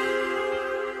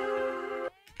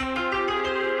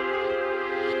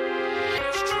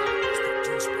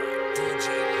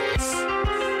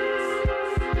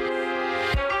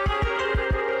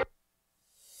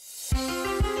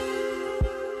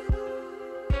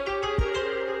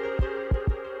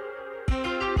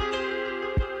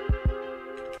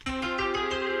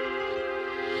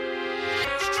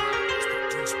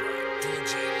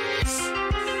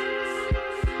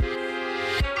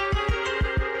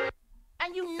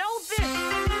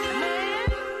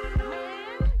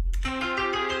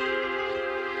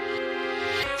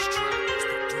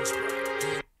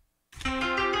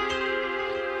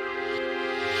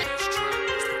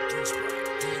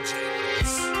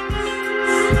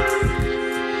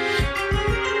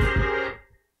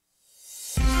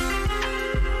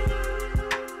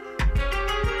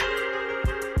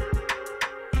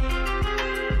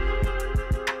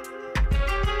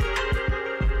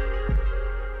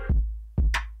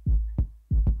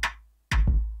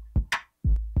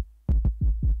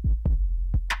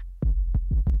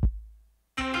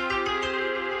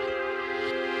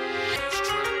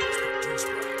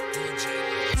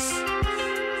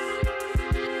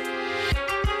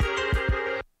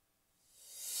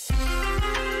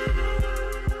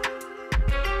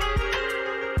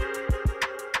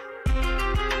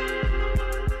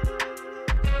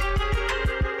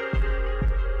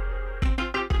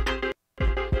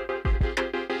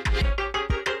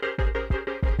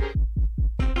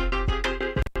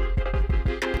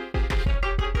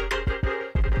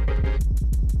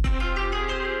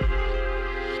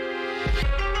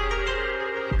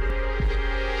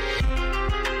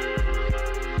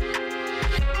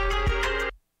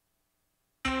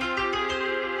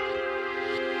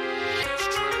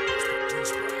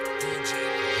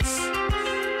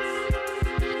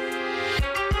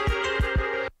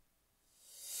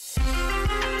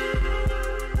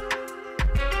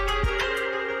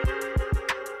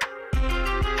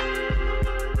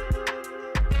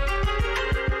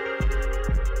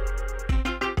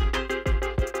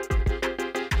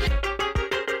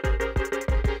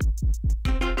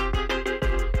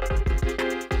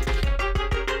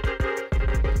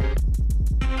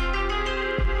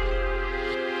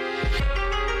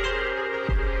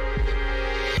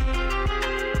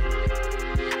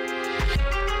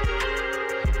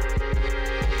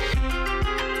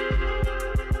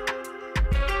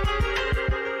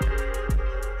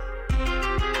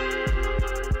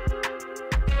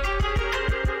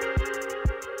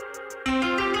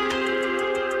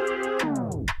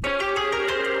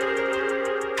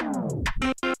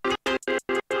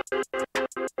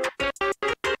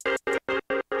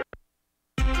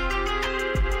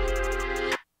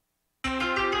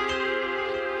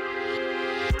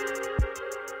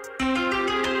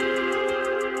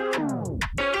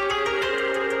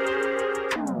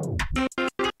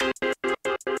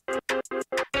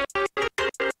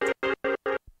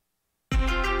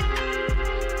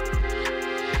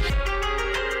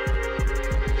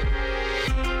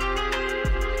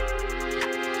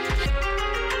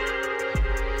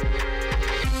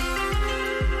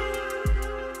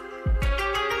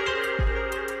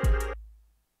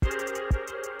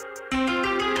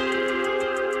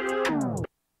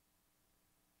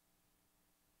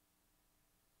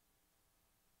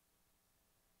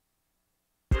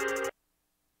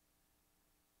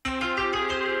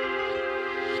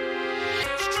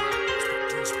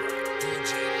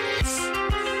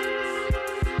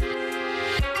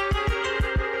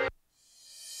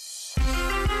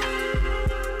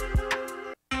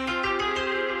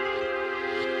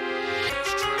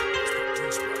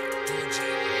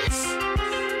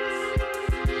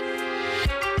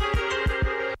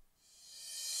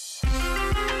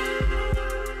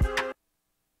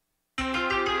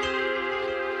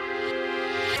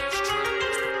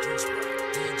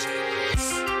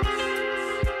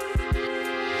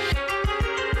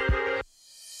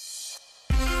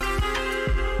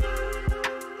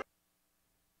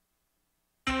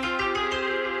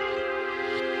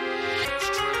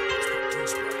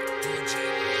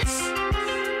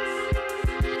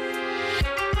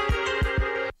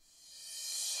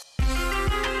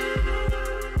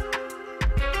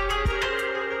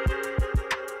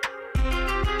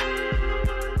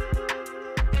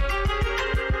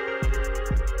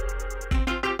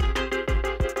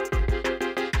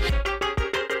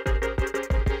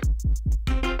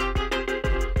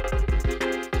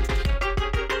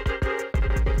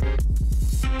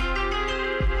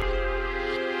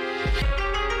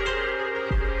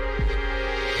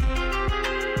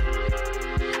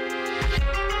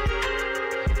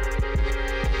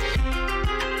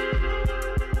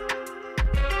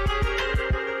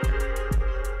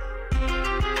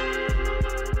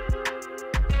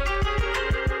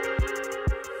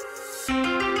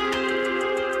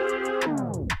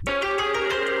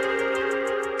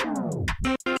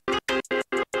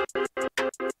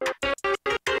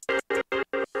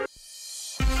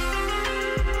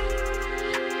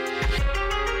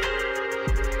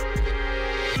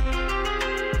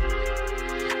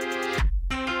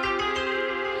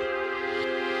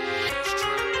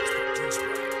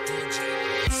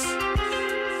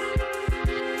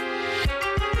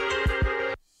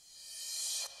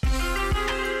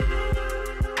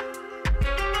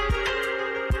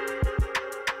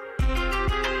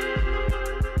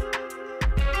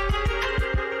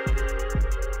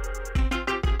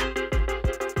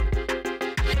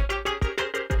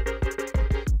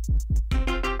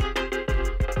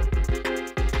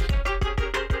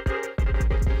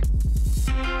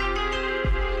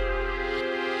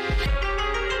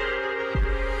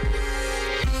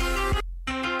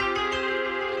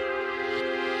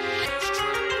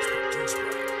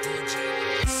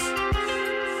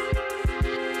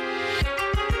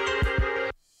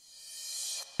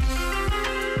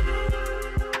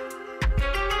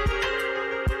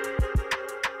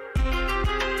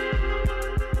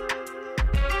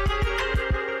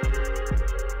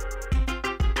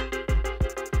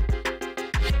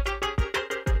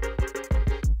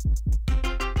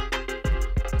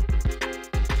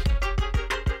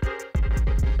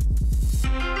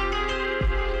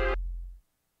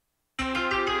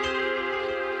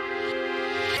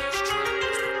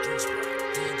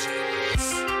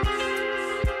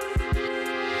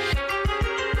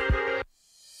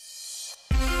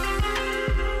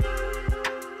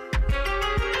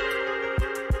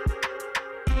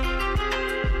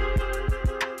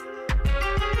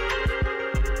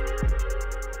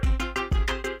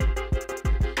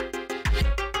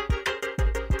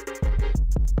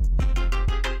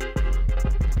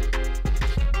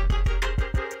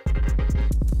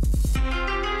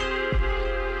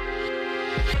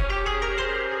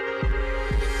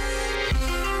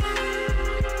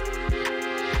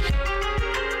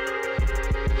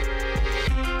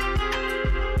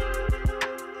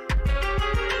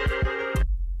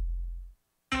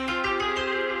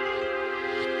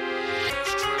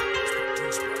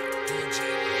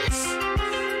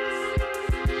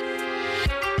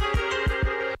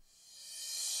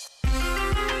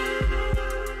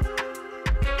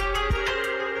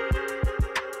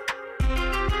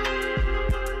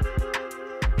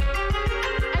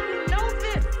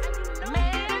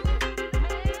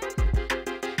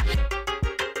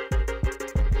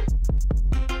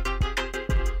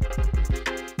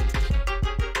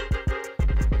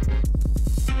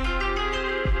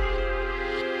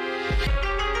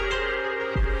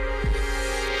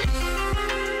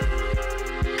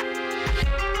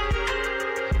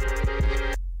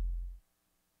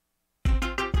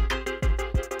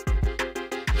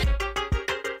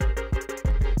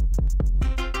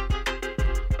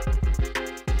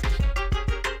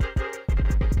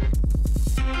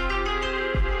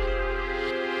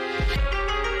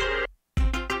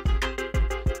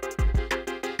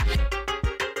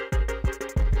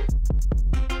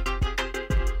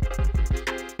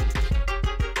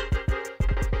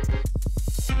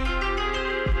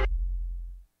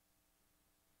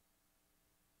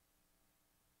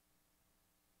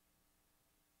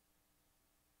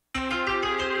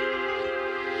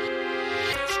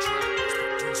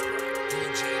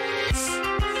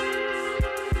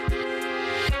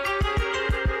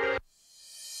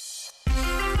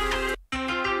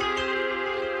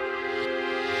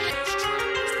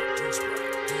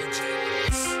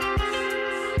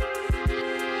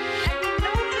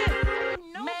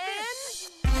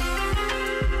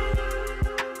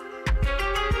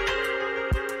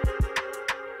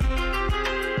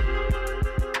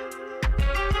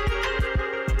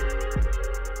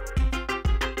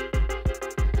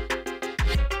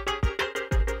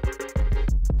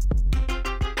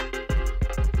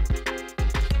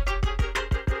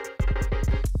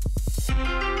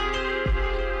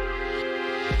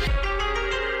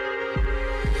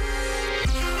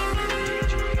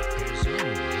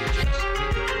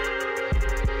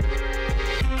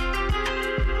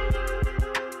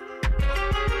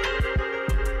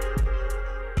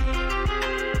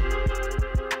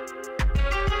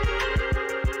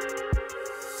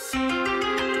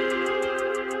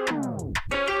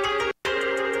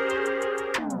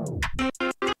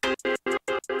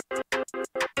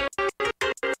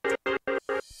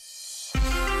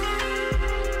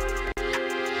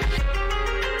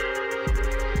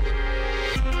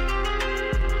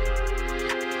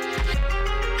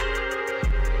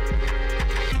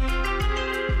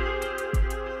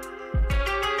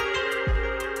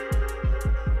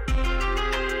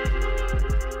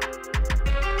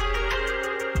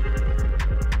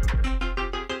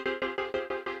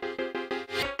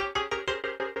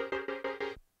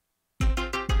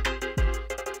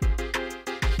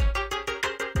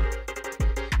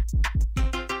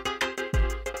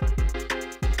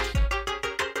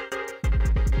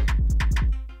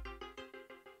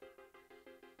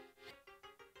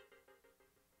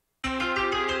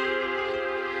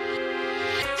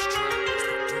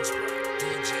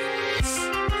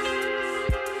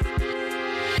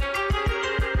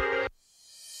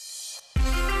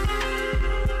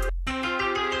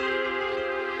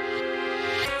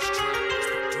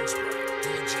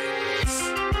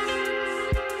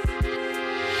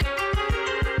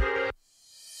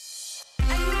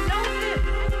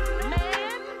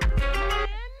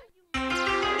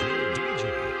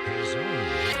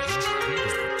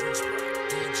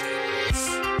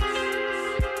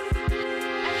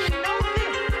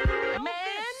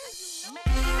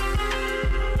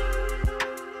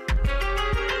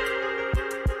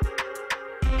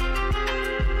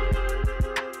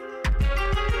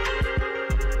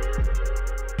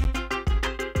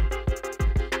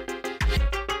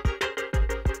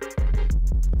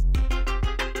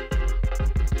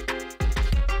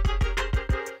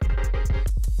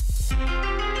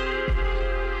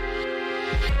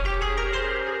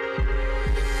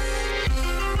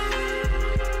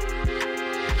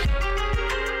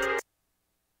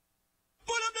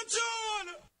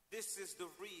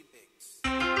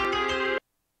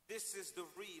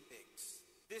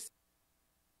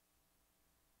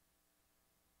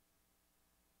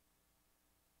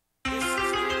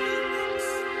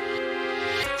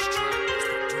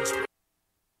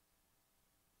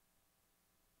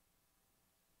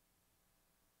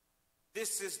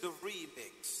 This is the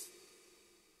remix.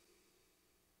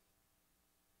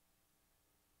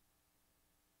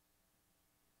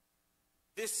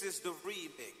 This is the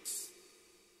remix.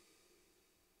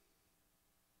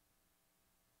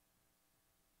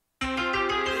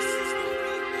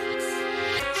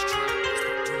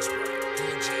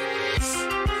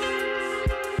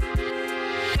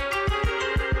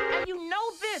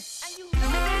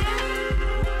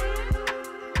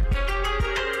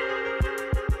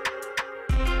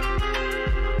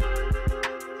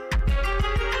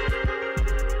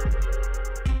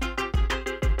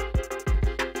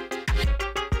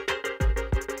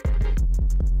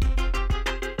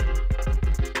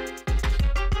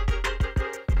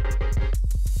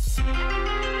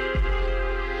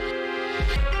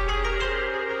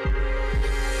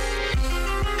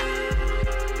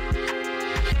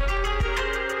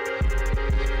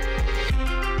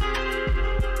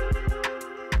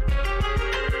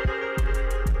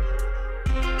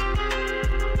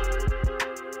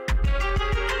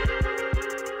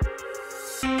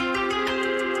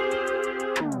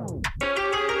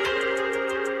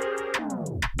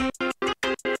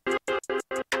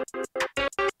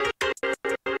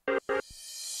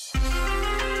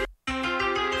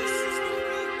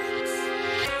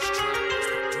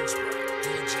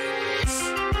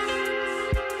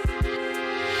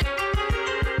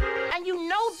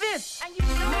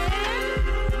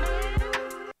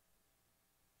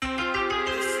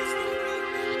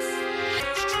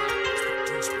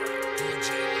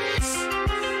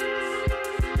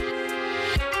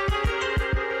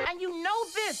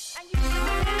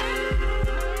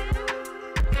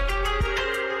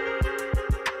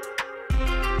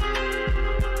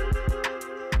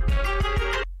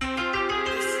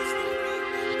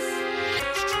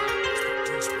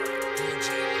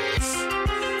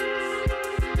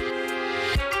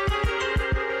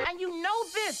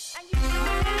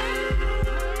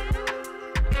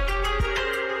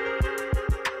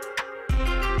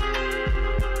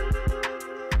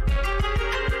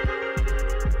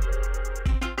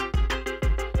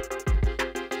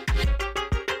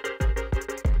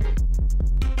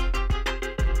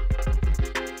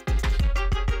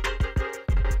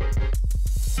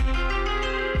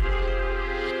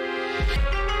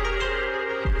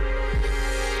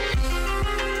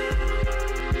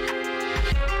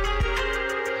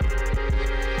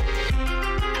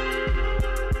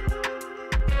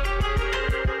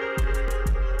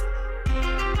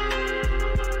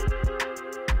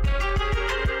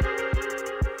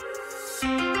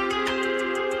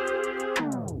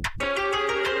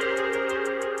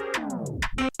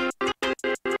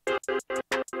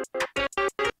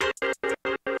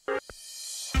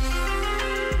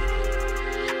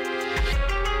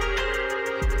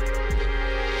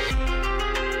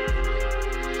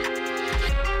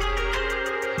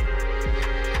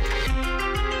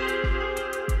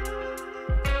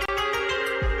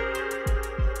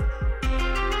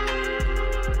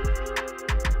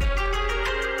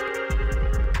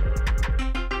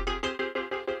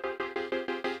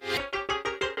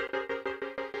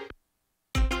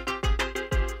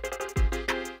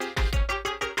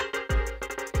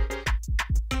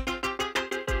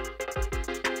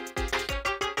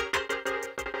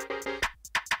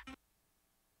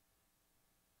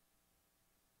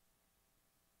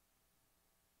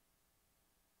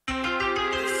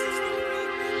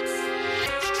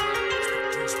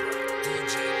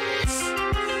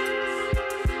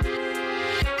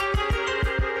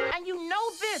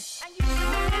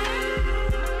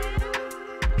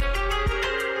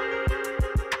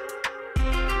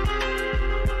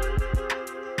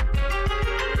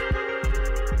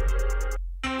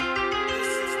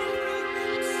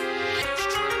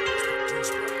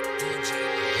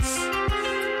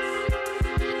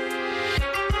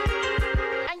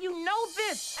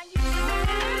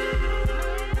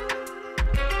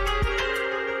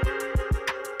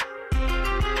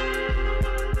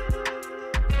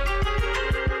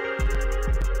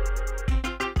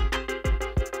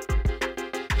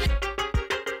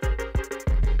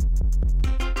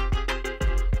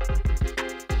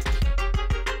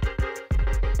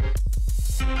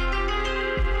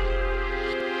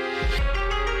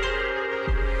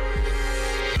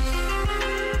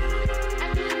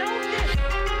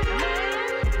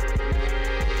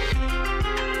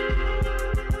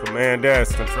 Command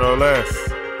S, Control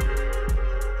S.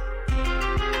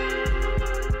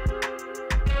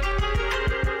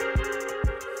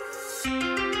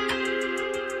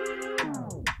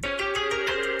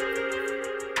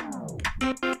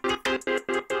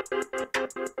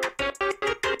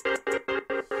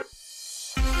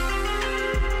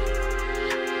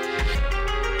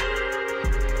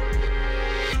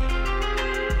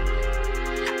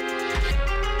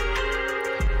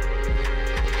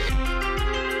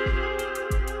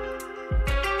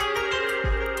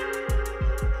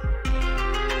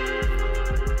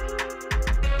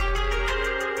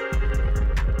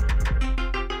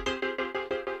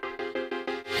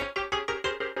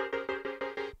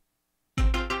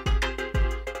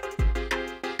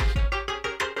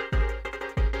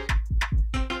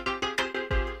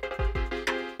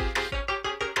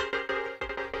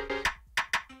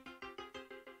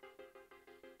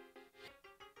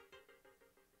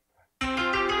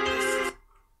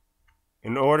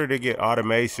 in order to get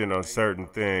automation on certain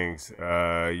things,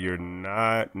 you're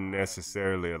not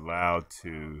necessarily allowed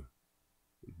to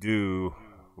do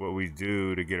what we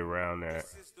do to get around that.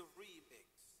 This is the remix.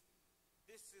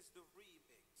 This is the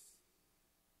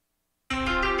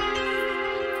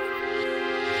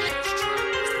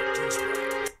remix.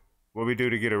 What we do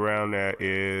to get around that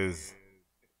is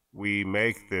we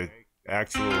make the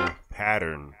actual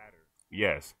pattern.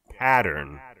 Yes,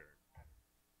 pattern.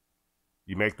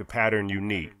 You make the pattern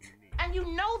unique. And you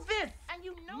know this. And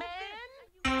you know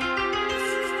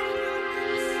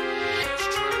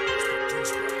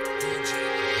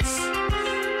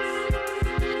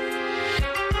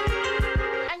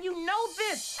And you know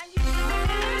this. And you know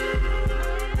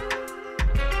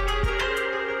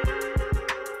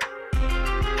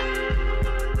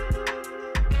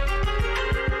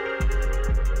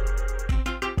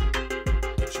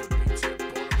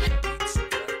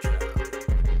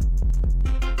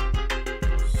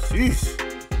Sheesh.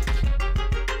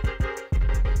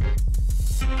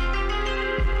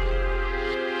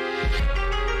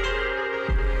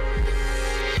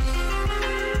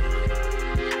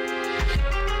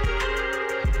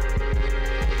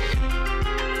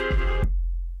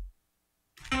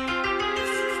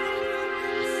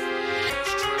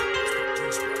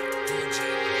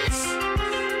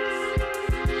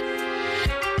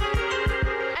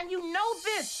 And you know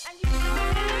this. And you know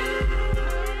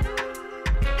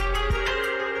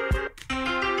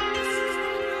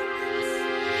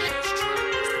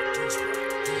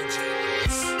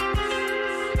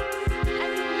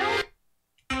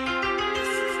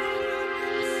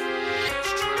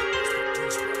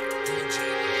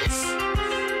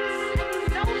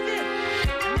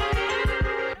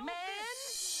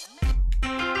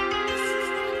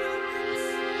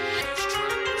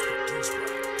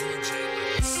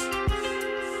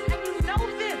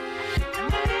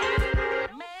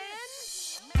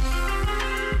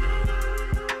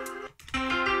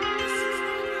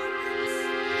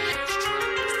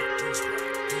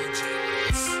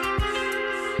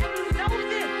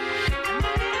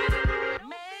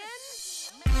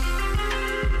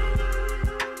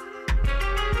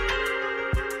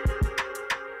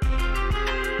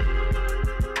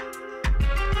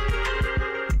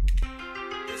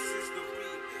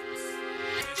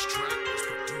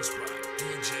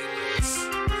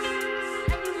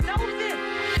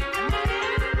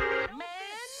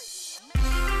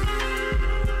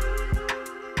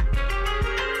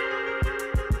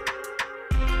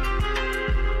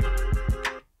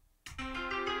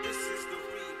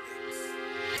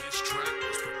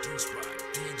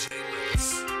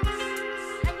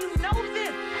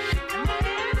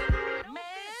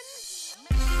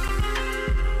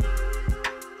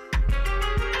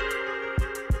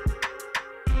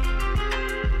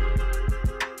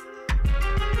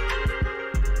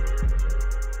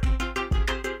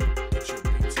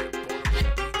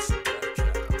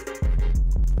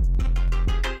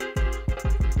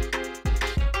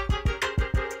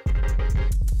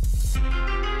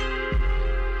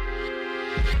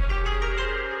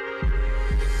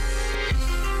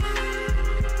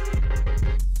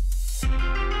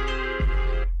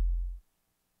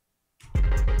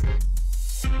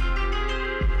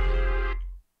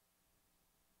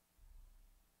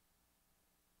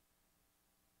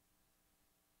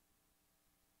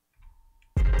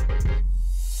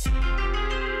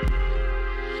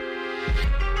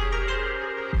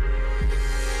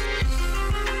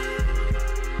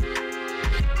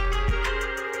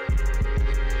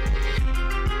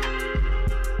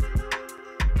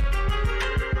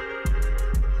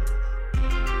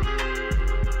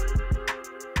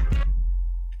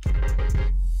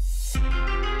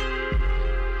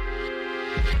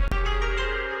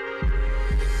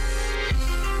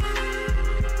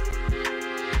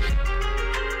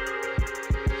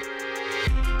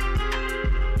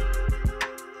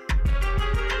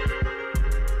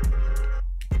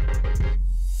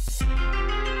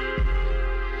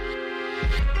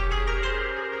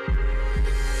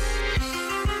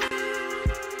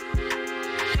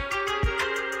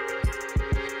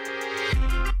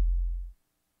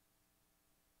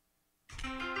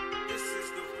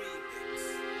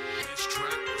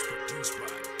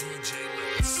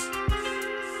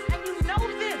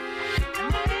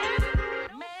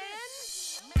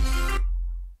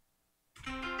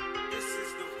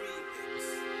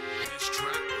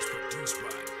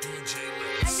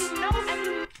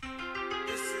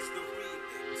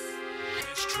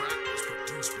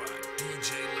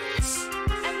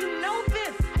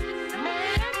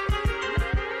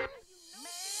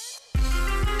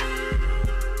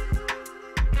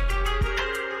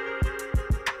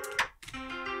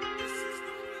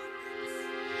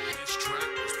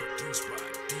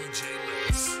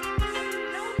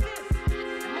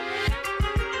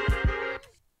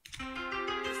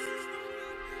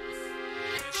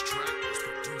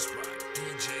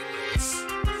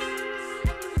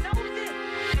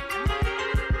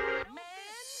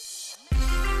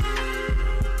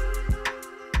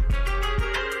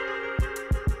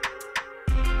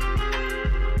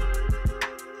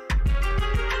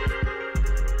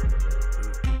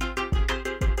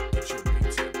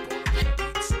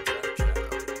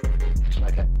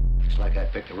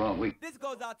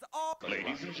goes out to all.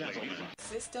 Ladies and gentlemen.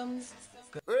 Systems.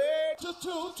 Hey, just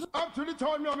up to the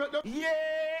time you make them. Yeah.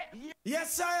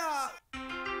 Yes, sir.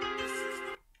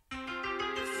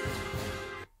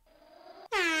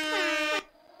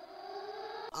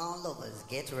 All lovers,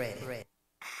 get ready.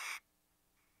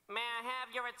 May I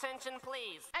have your attention,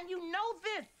 please? And you know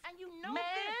this. And you know Man.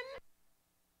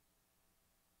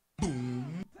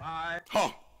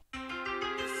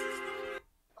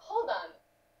 Hold on.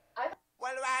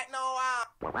 Well, right now,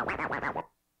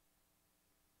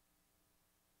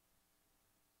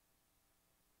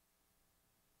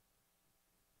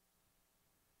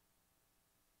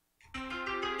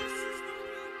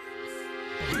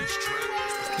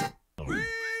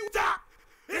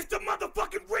 It's the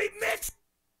motherfucking remix.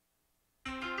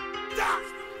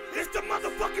 It's the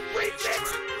motherfucking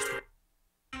remix.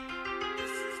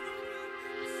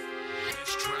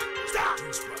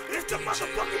 It's the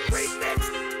motherfucking remix.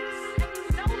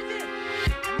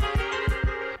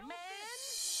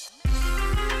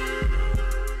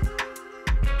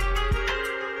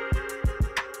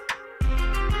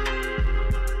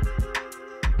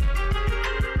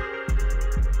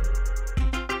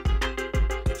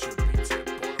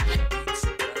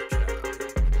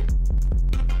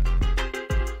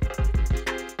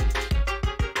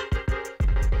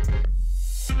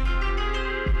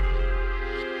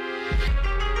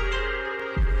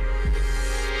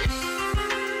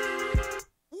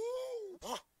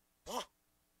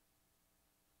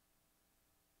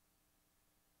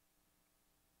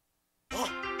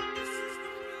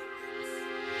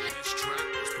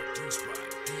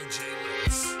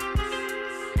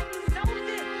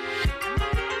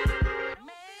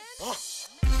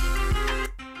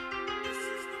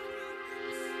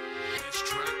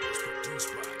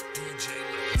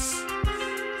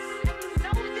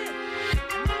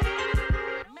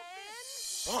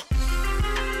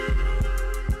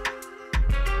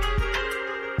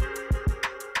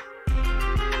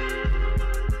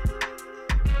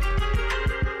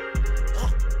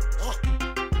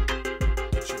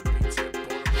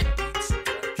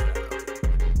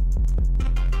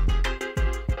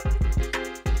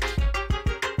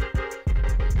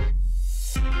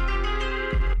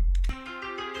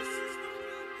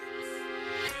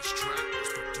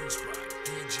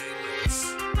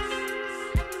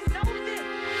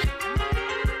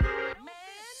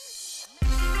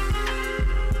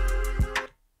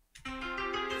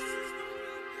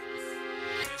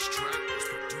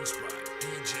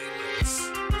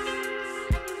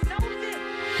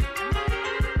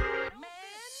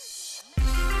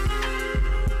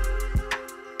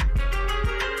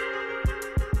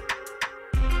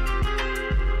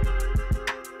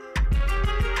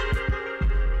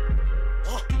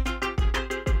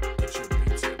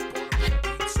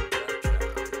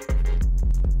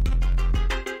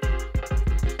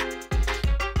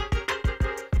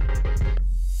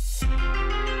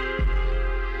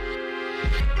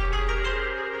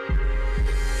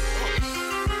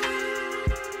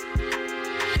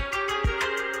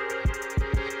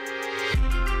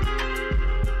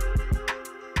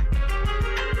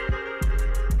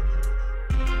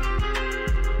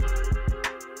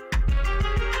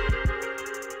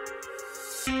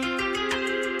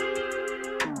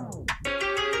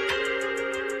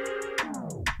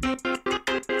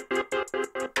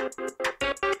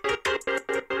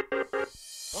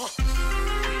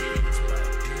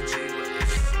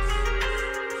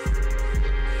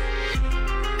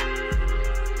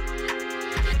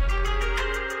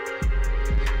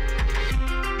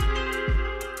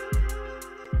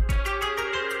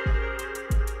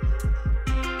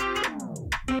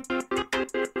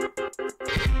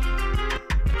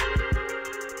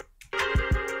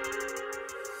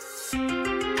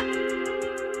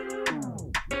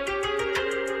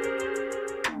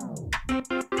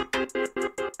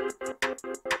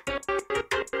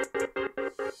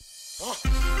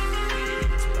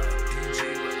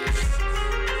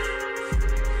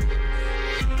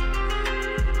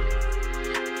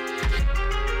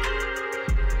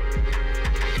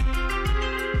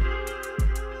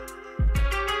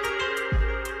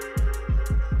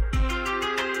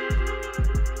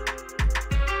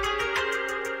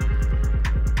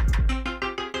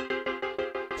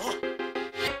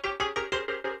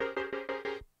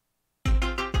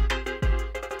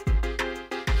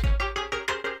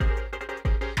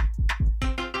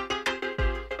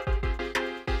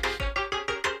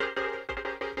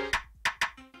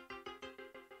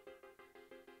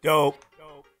 Dope.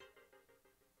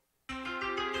 This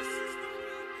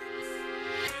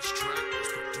track was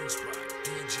produced by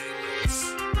DJ Lettus.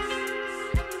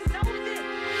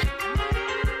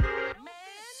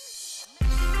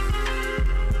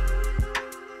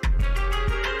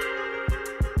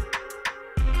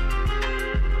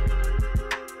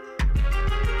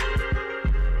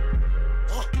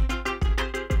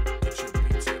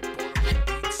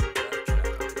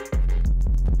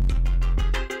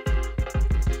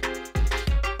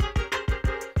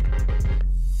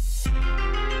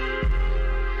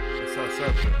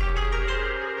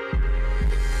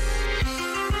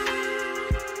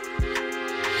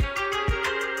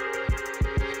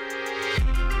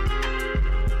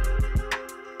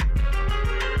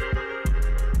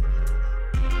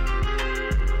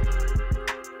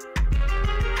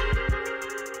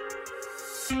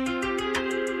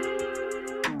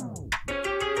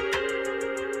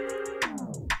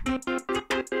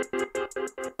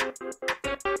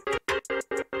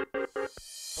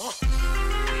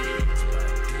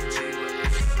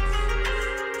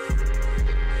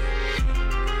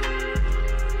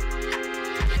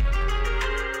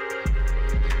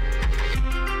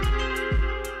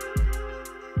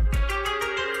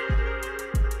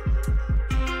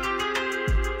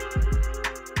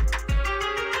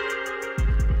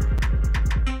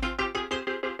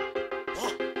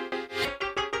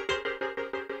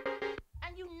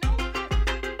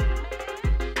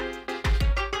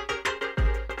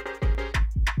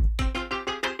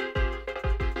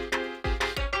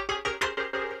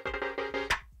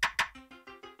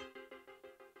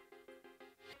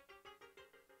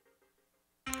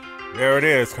 There it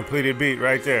is, completed beat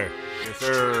right there. Yes,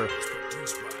 sir.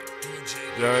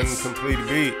 Done, completed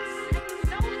beat.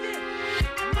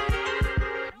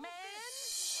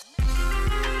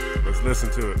 Let's listen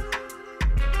to it.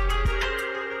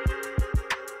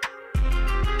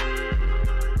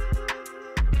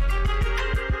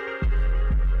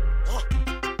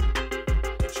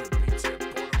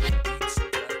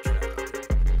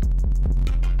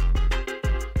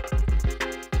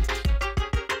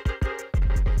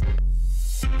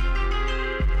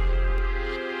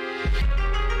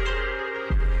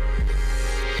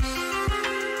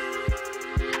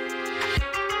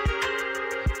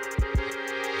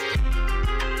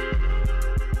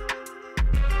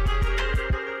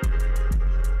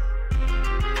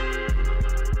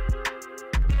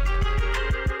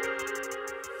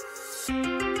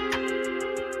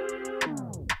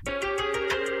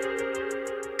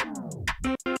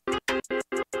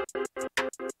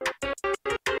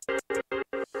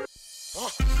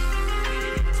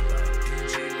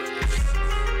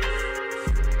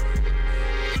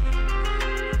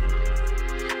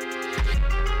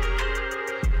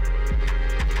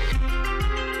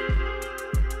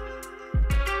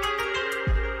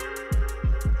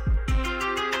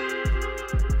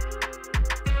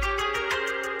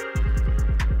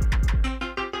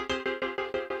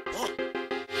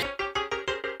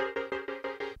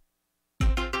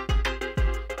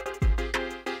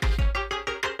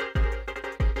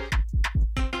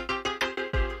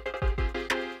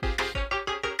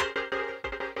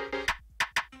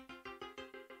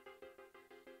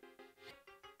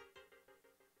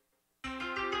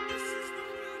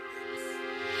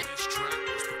 This track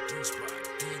was produced by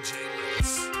DJ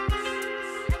Lettus.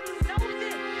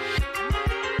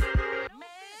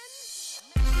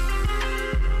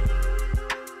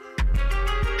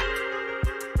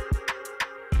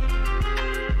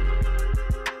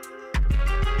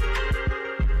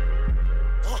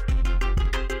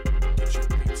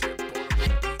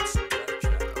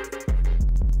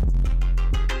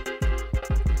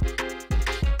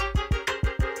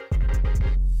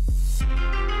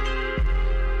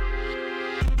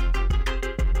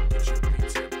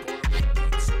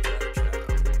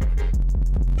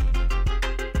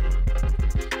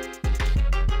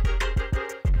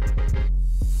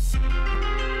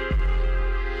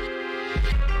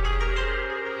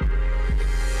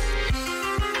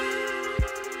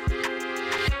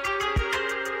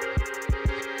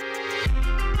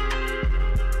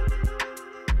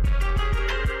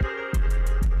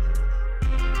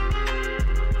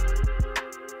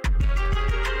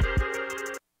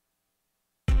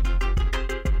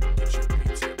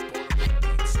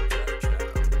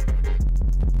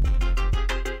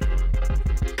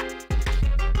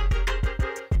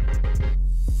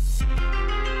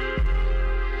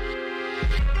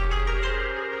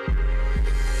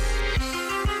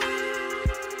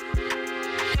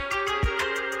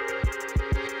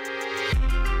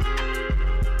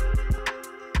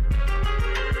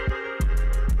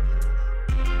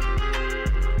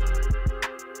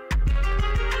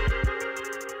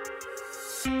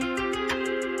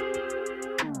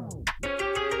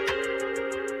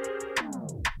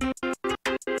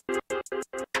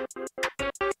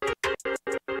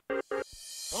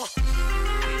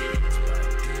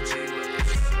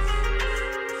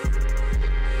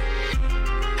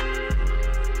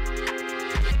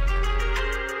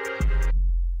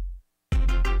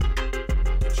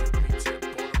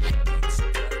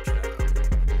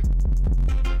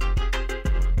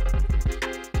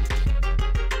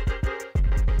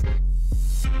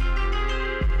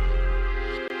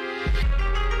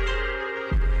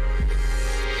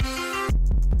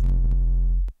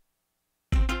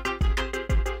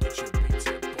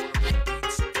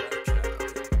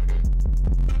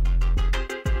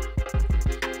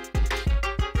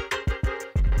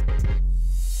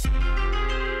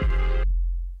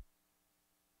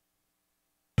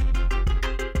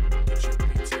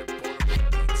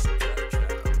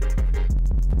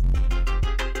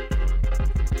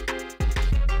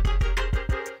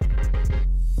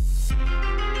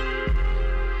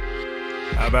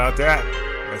 about that?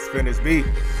 Let's spin this beat.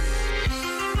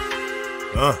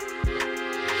 I'm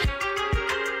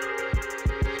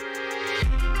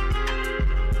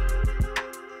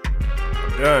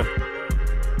done.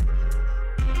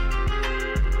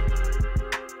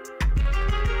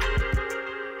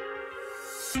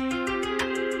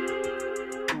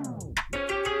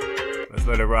 Let's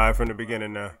let it ride from the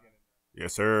beginning now.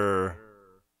 Yes, sir.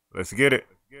 Let's get it.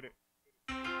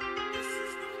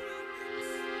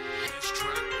 This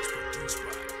track was produced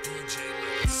by DJ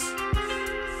Lettus.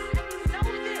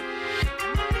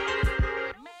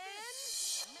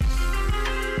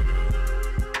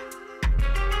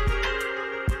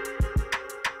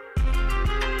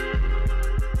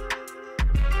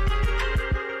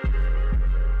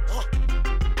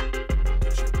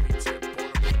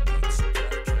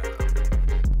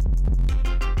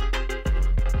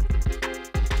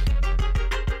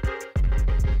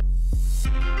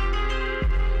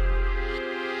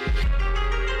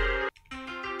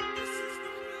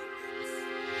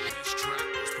 This track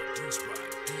was produced by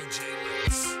DJ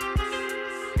Lettus.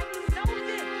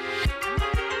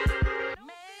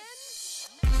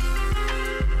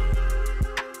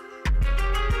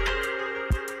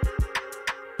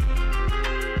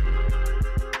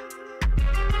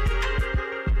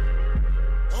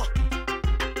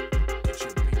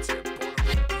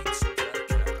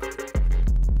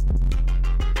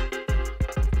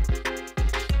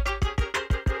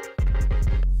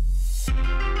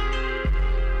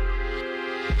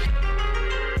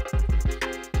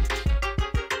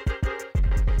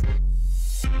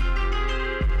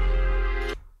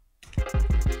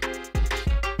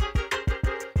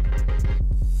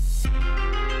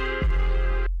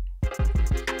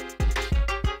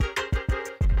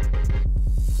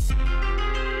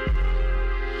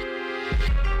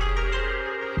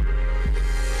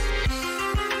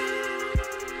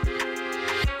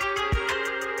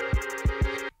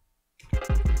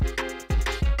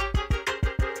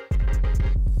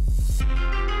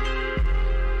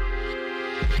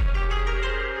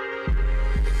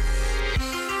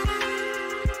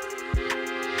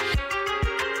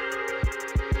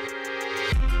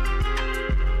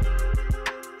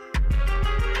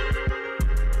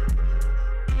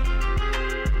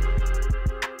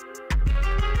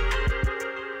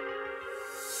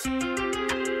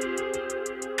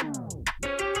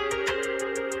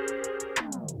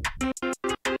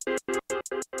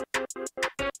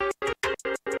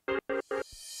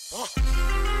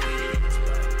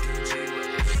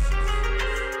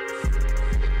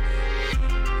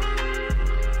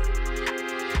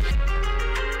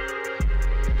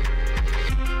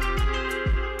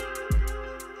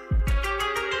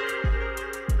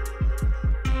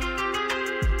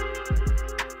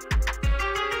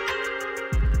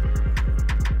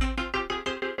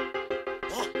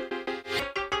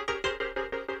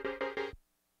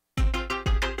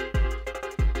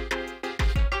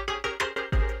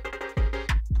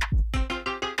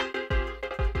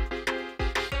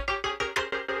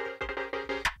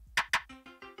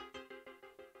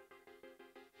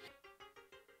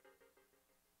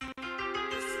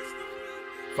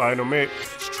 Final mix.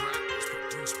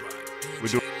 We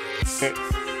do mix.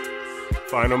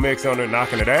 Final mix on it,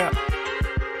 knocking it out.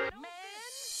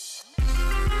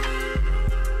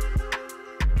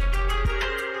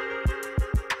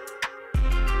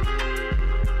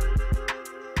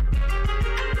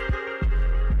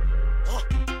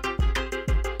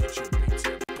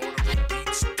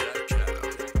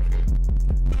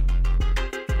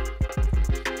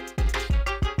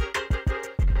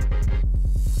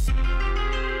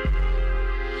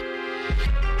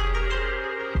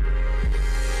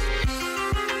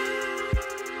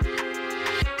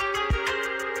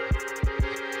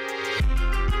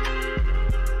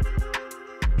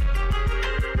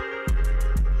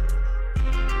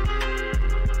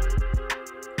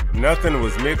 Nothing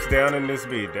was mixed down in this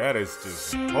beat. That is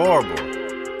just horrible.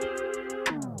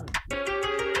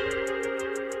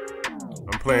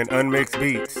 I'm playing unmixed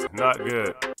beats. Not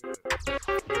good.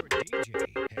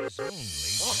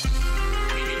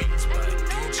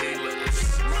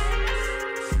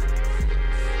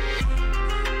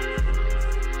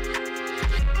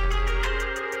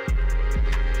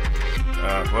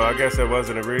 Well, I guess that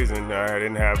wasn't a reason. I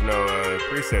didn't have no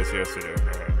presets yesterday.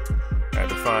 I had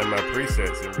to find my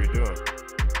presets and redo them.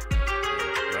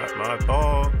 Not my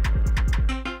fault.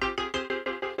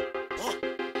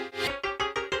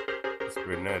 Let's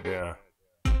bring that down.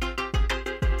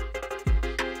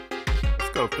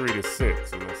 Let's go 3 to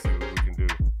 6 and let's see what we can do.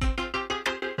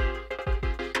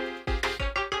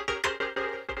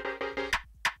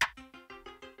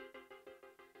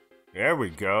 There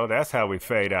we go. That's how we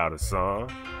fade out a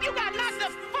song. You got knocked the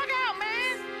fuck out,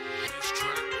 man. This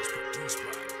track was produced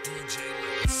by DJ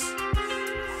Lettus.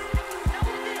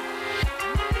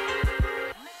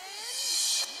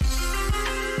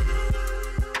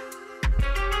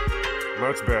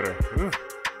 Much better. Ooh.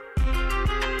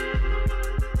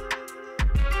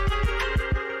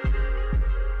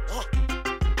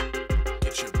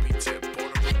 Get your beats at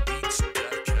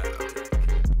BorderBeats.com.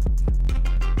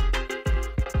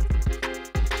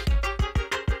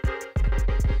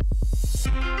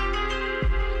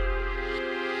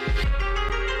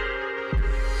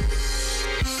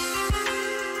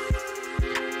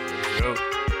 Go.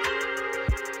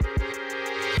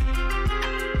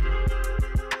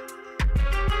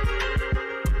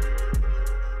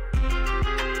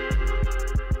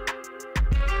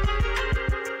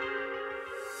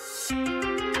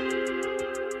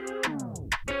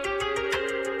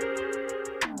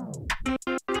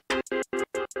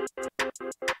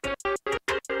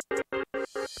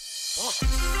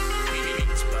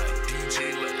 Beats by DJ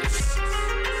Lettus.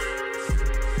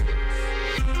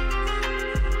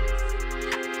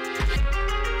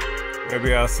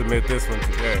 Maybe I'll submit this one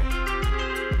today.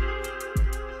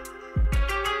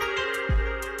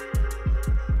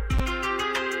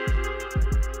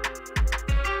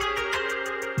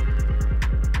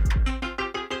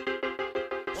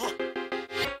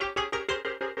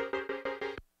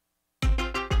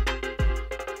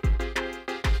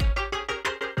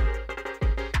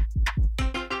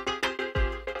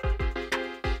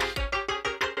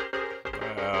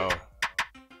 Wow.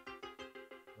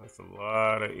 That's a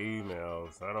lot of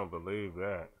emails. I don't believe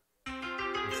that.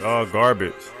 It's all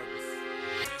garbage.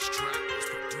 This track was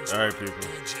produced All right, by people.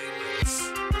 DJ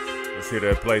Lettus. Let's hear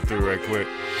that playthrough right quick.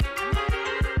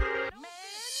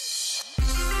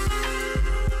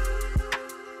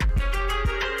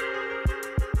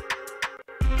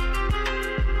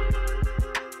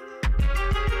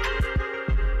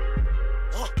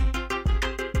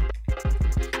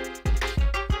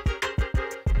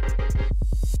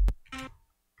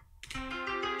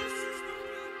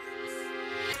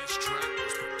 This track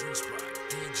was produced by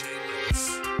DJ Lettus.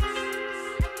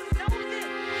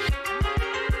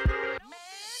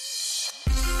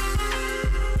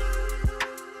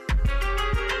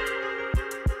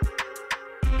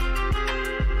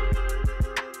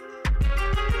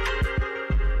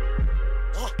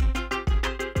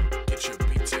 Get your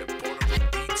beats at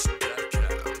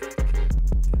BorderBeats.com.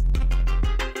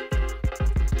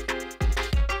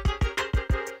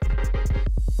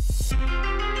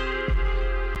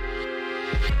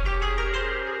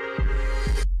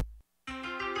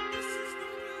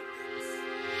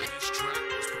 This track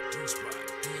was produced by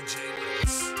DJ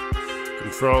Lettus.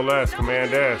 Control S,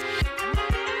 Command S.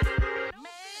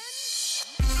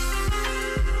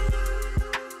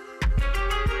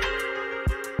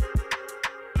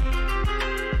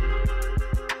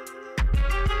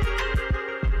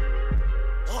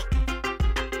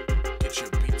 Get your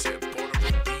beats at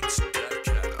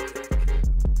BorderBeats.com.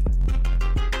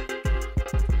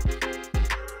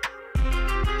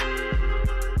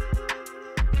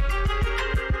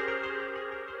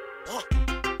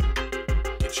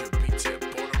 Get your beats at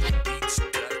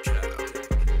BorderBeats.com.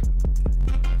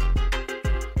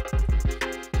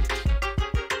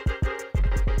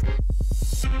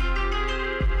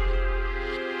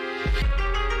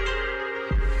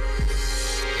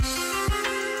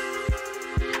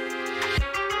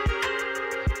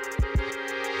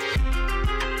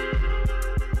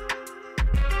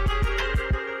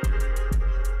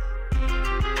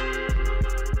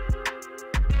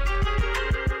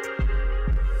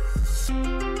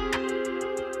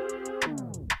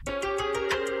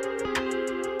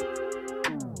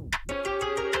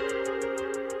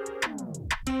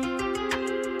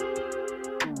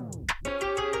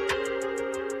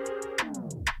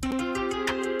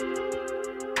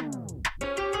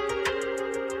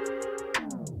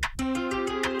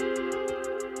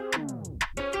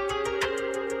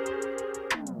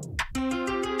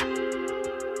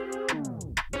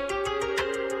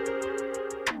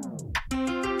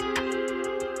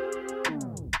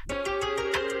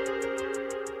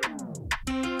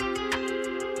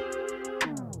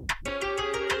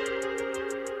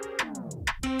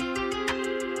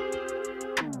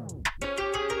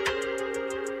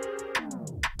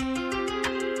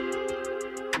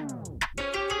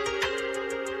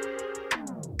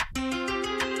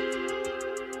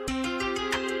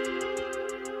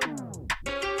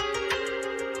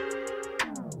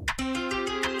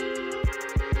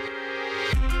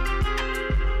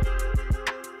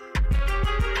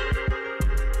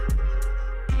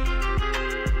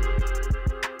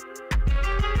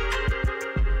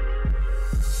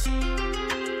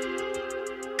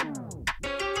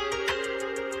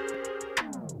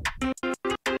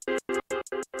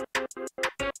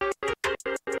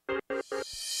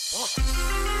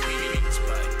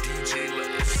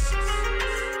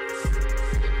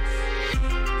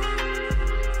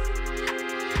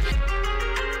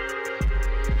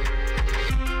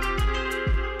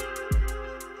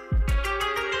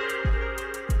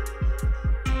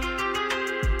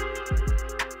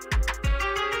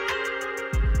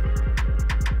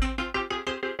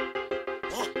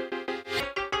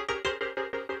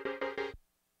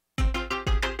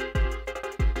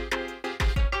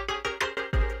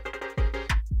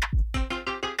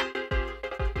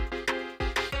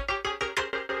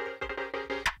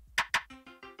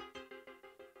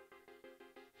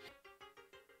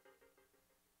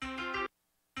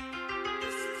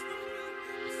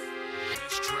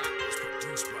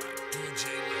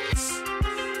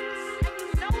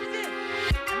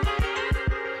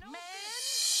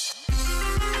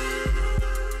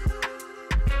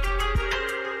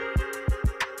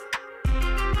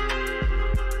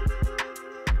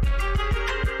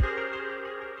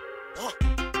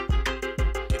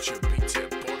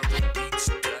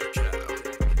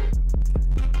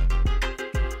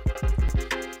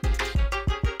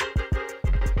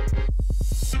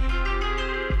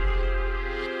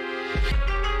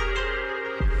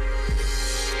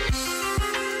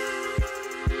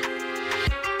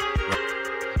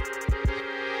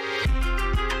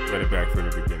 Run it back from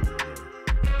the beginning again.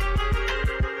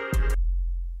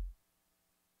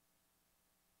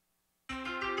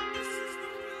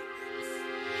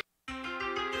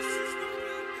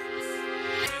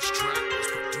 This track was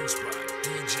produced by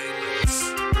DJ Lettus.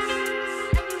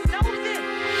 And you know this,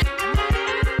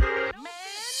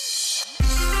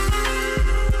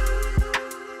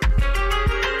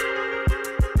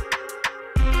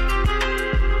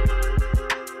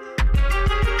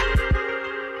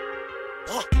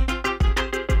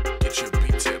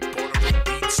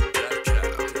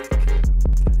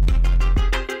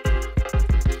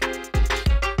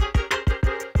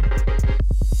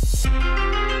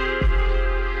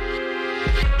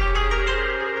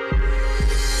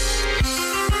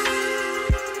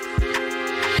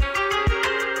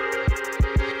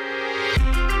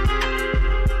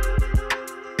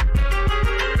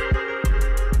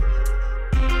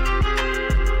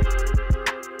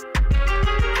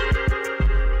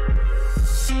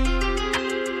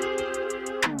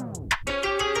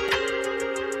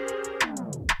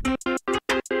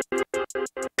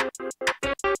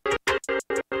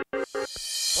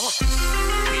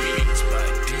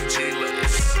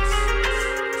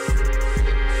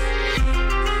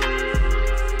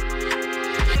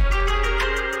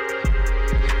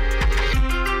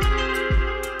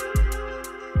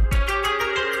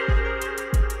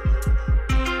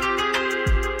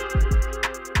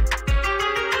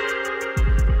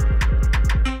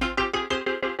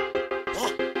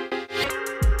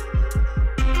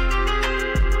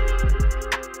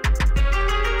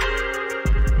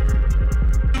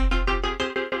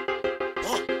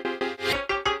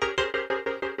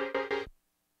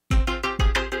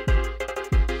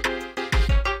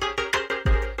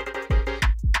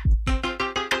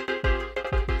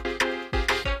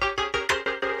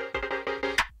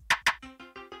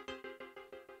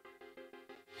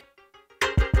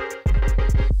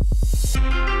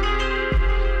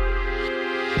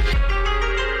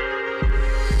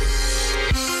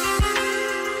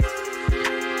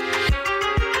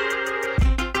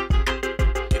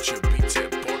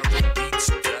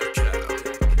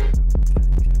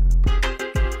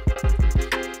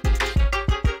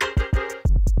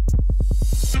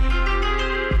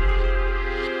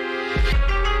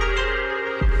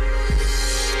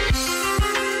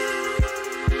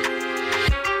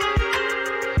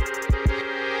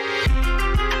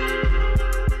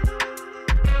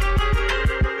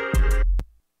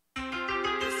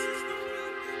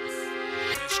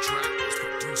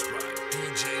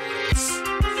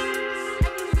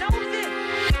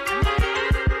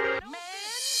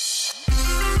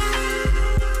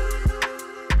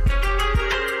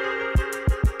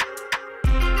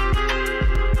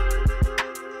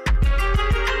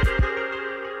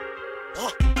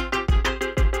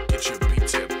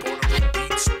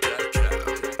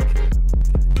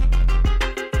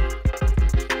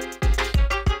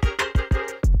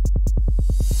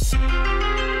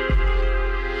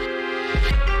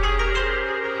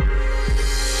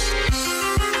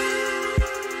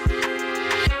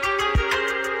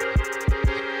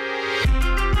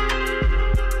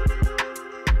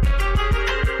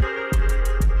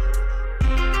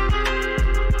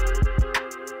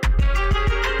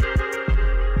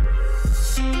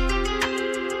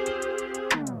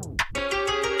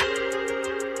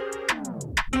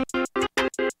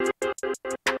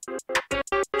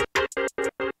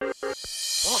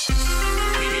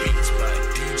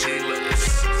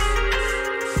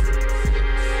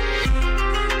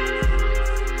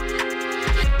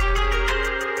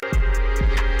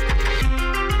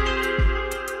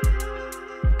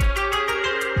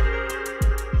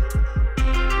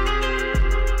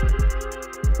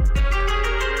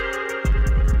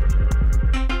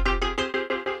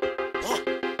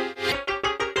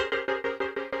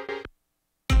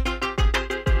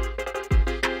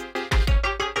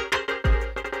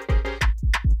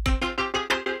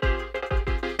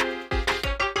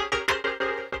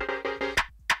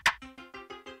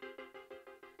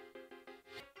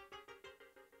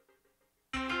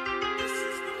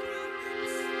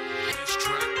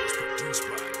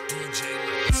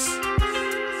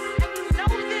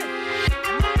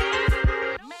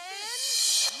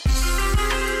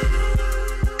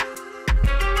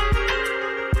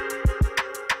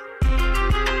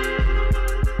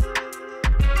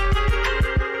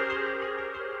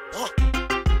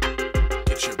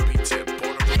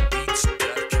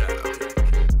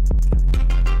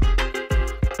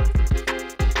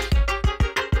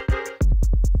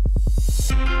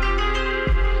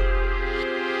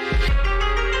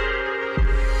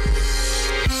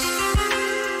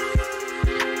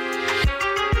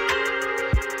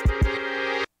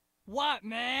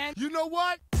 You know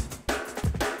what?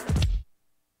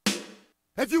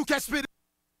 If you can spit it,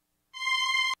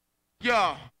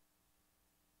 yeah,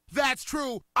 that's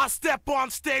true. I step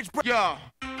on stage, yeah,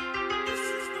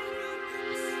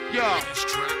 yeah, This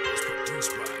track was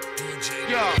produced by DJ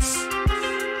yeah, Lettus.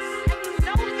 And you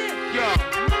know this.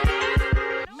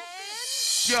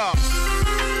 yeah,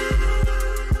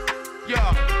 yeah,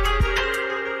 yeah.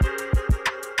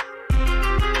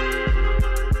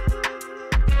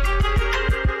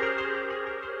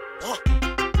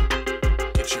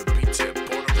 Get your beats at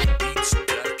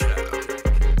BorderBeats.com.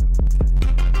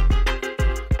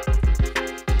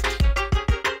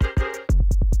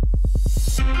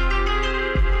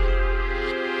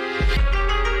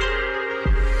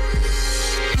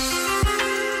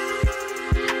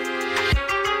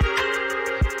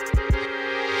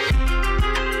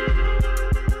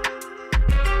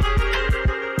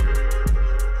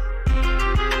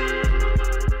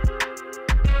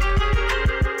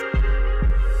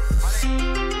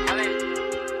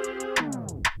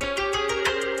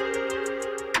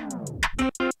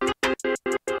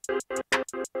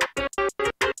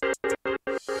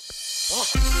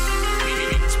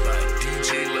 Beats by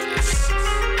DJ Lettus.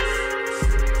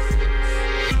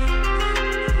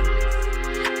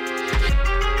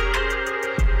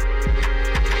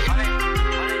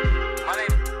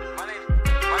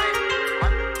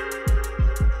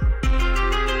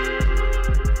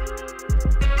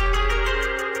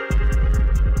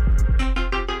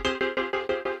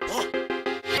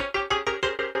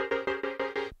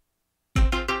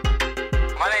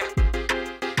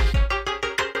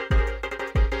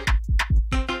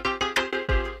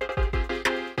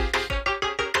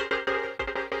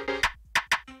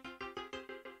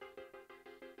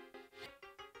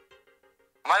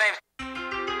 My name.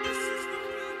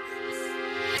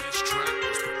 This track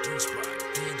was produced by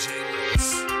DJ Lettus.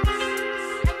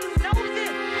 And you know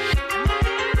this.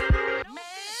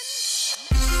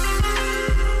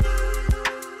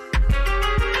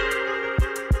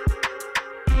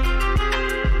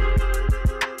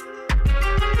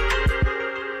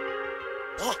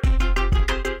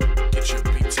 Get your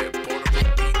beats at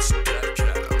BorderBeats.com.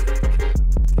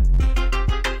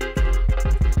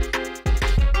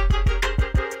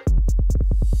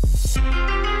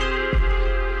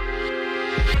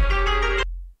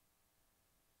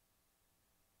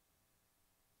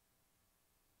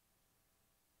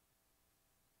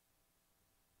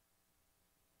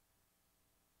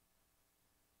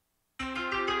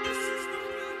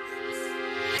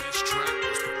 This track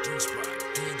was produced by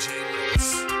DJ Lettus.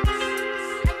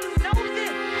 And you know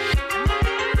this.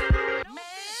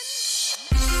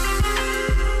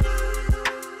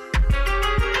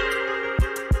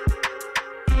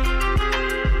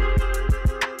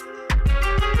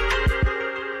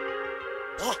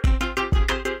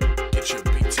 Get your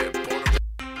beats at BorderBeats.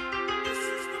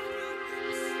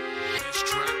 This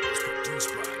track was produced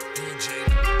by DJ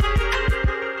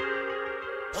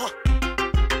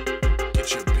Get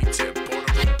your beats at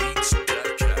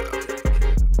BorderBeats.com.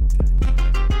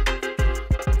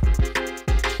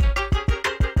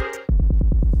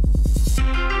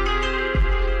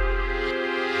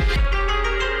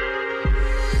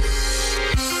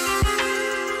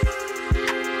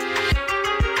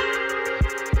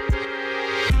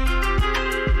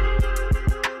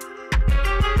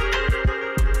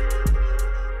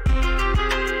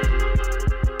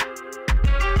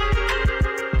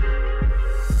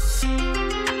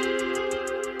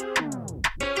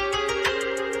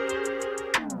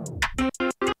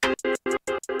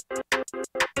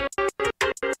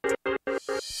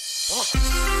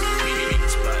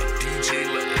 Beats by DJ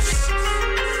Lettus.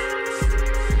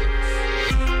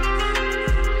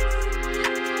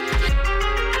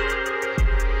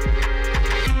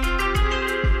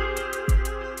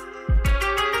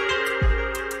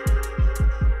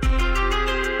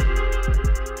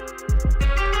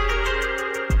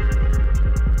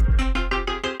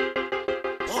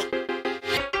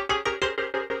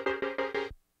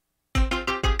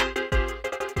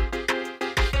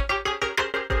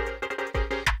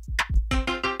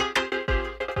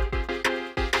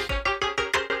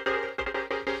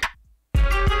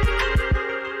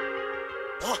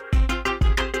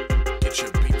 Get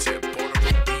your beats at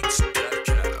BorderBeats.com.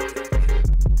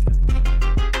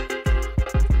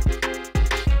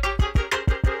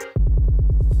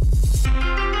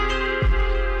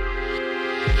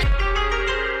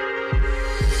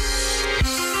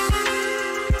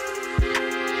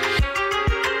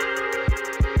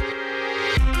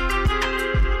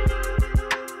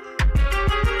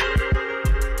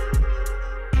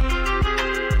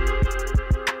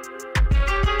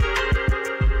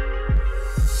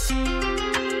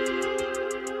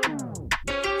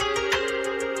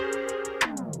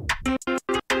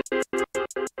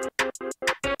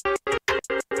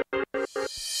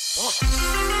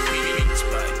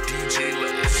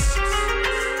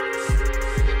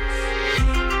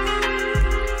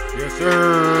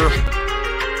 sir.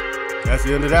 That's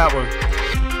the end of that one.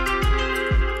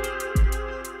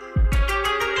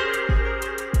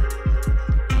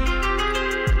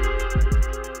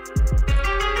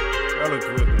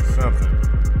 Eloquently something.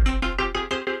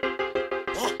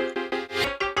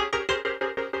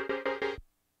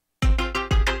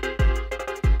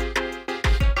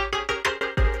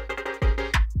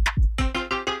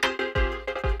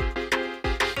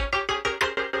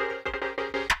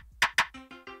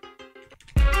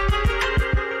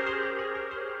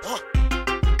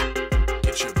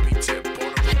 Get your beats at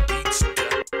Portable Beats.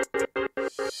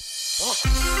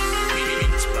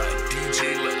 Beats by DJ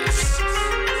Lettus.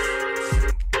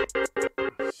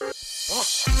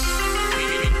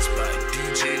 Beats by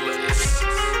DJ Lettus.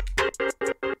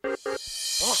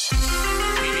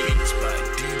 Beats by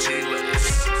DJ Lettus.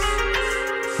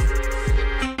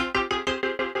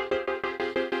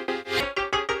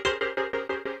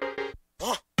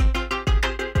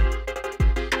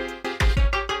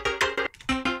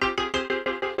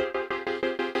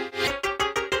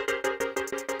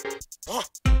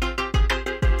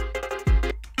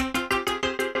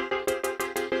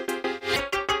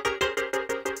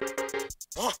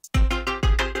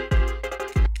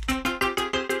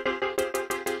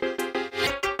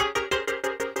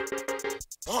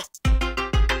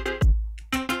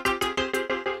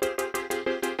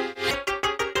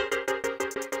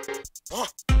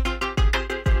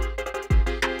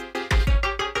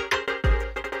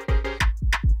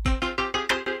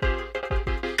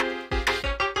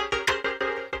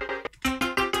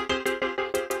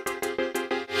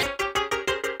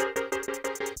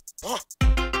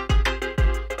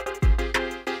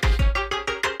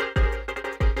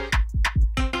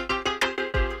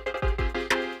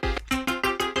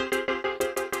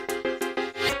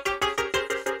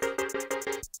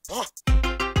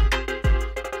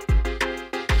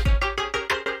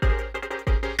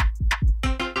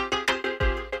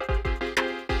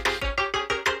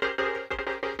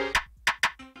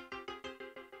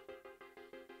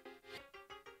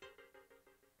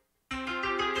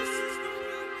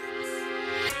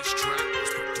 This track was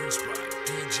produced by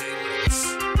DJ Lettus.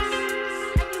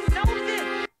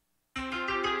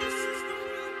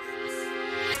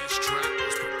 This track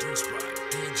was produced by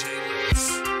DJ Lettus.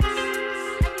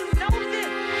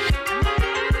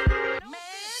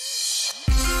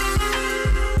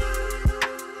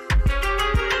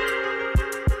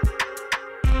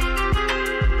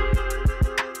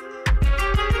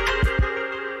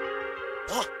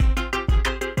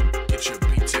 Get your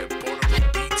beats at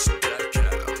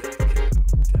portablebeats.com.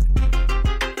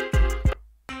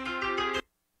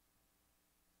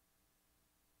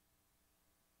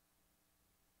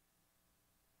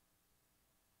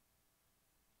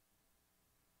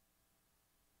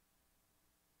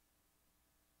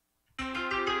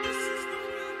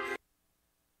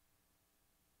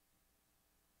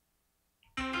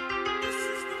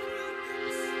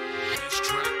 This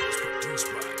track was produced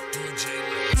by DJ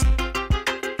Lettus.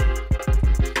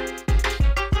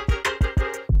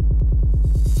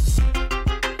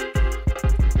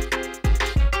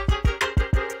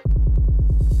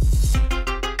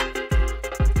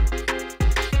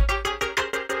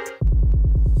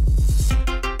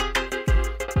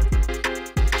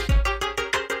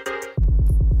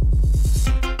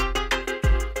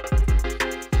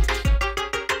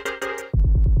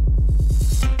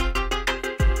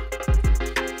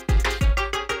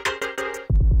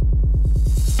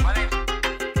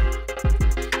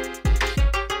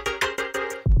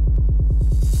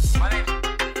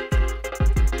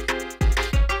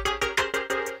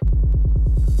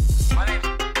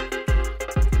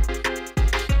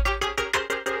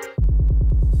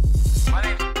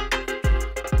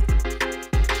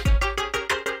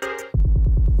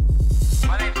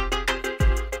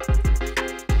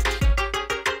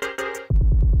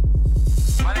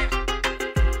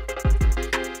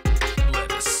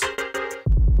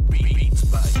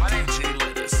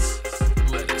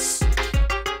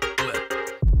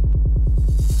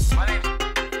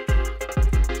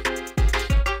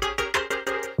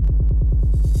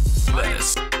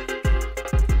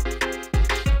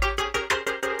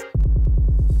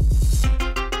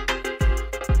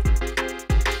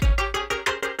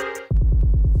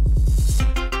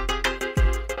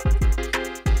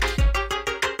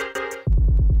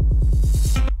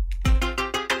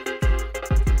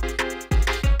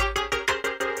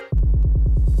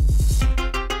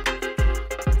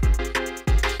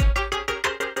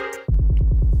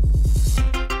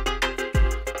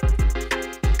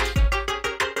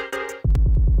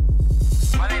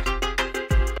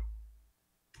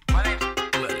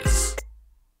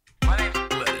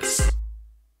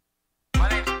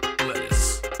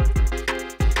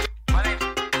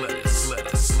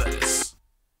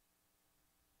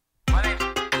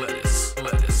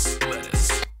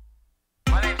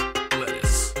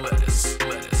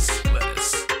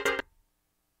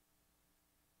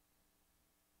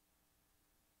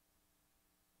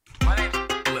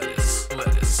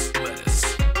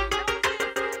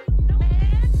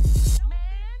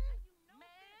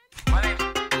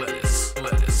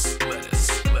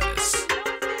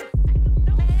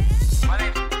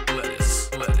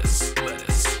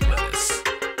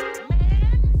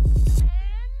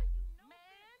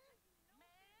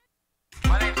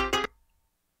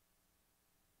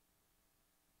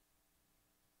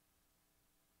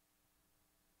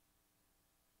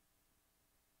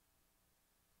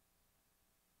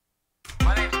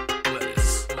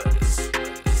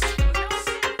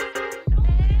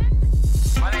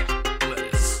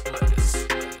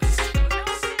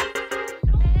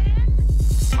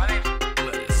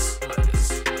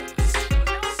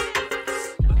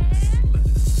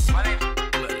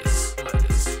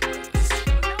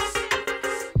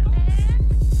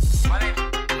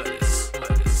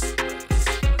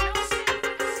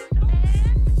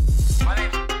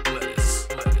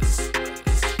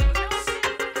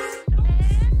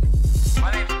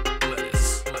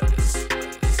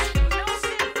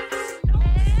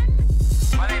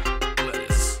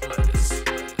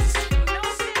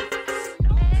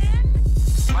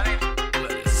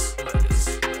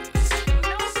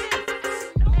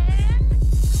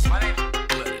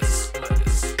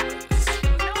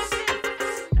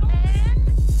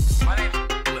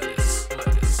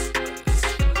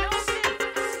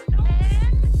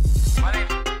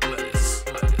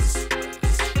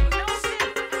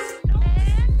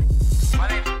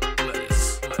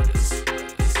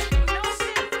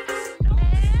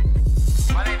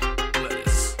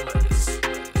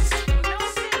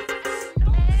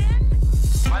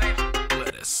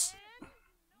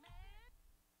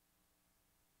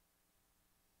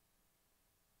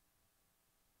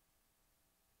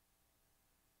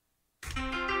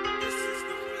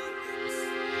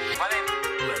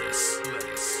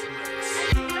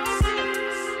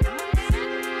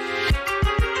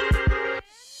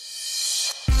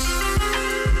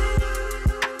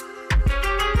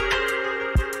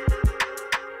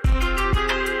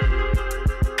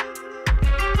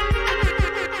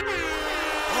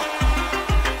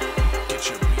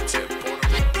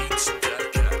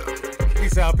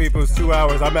 people. It's 2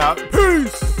 hours. I'm out.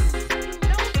 Peace.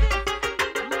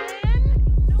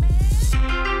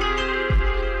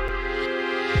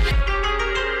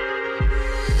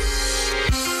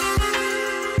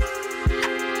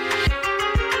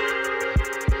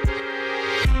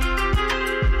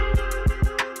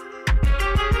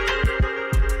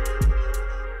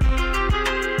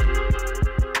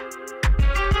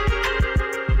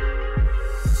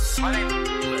 My name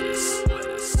is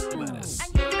Lettus.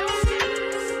 And you know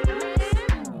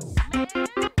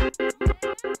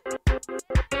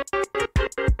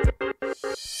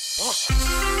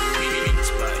Beats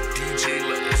by DJ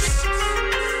Lettus.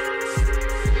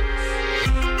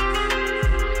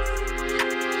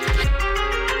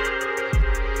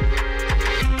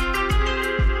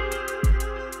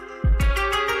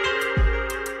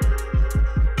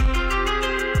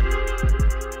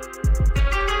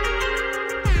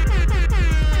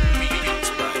 Beats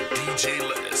by DJ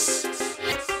Lettus.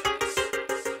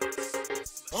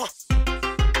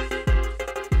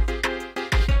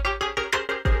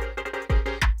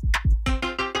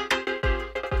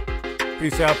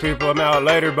 Peace out, people. I'm out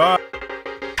later. Bye.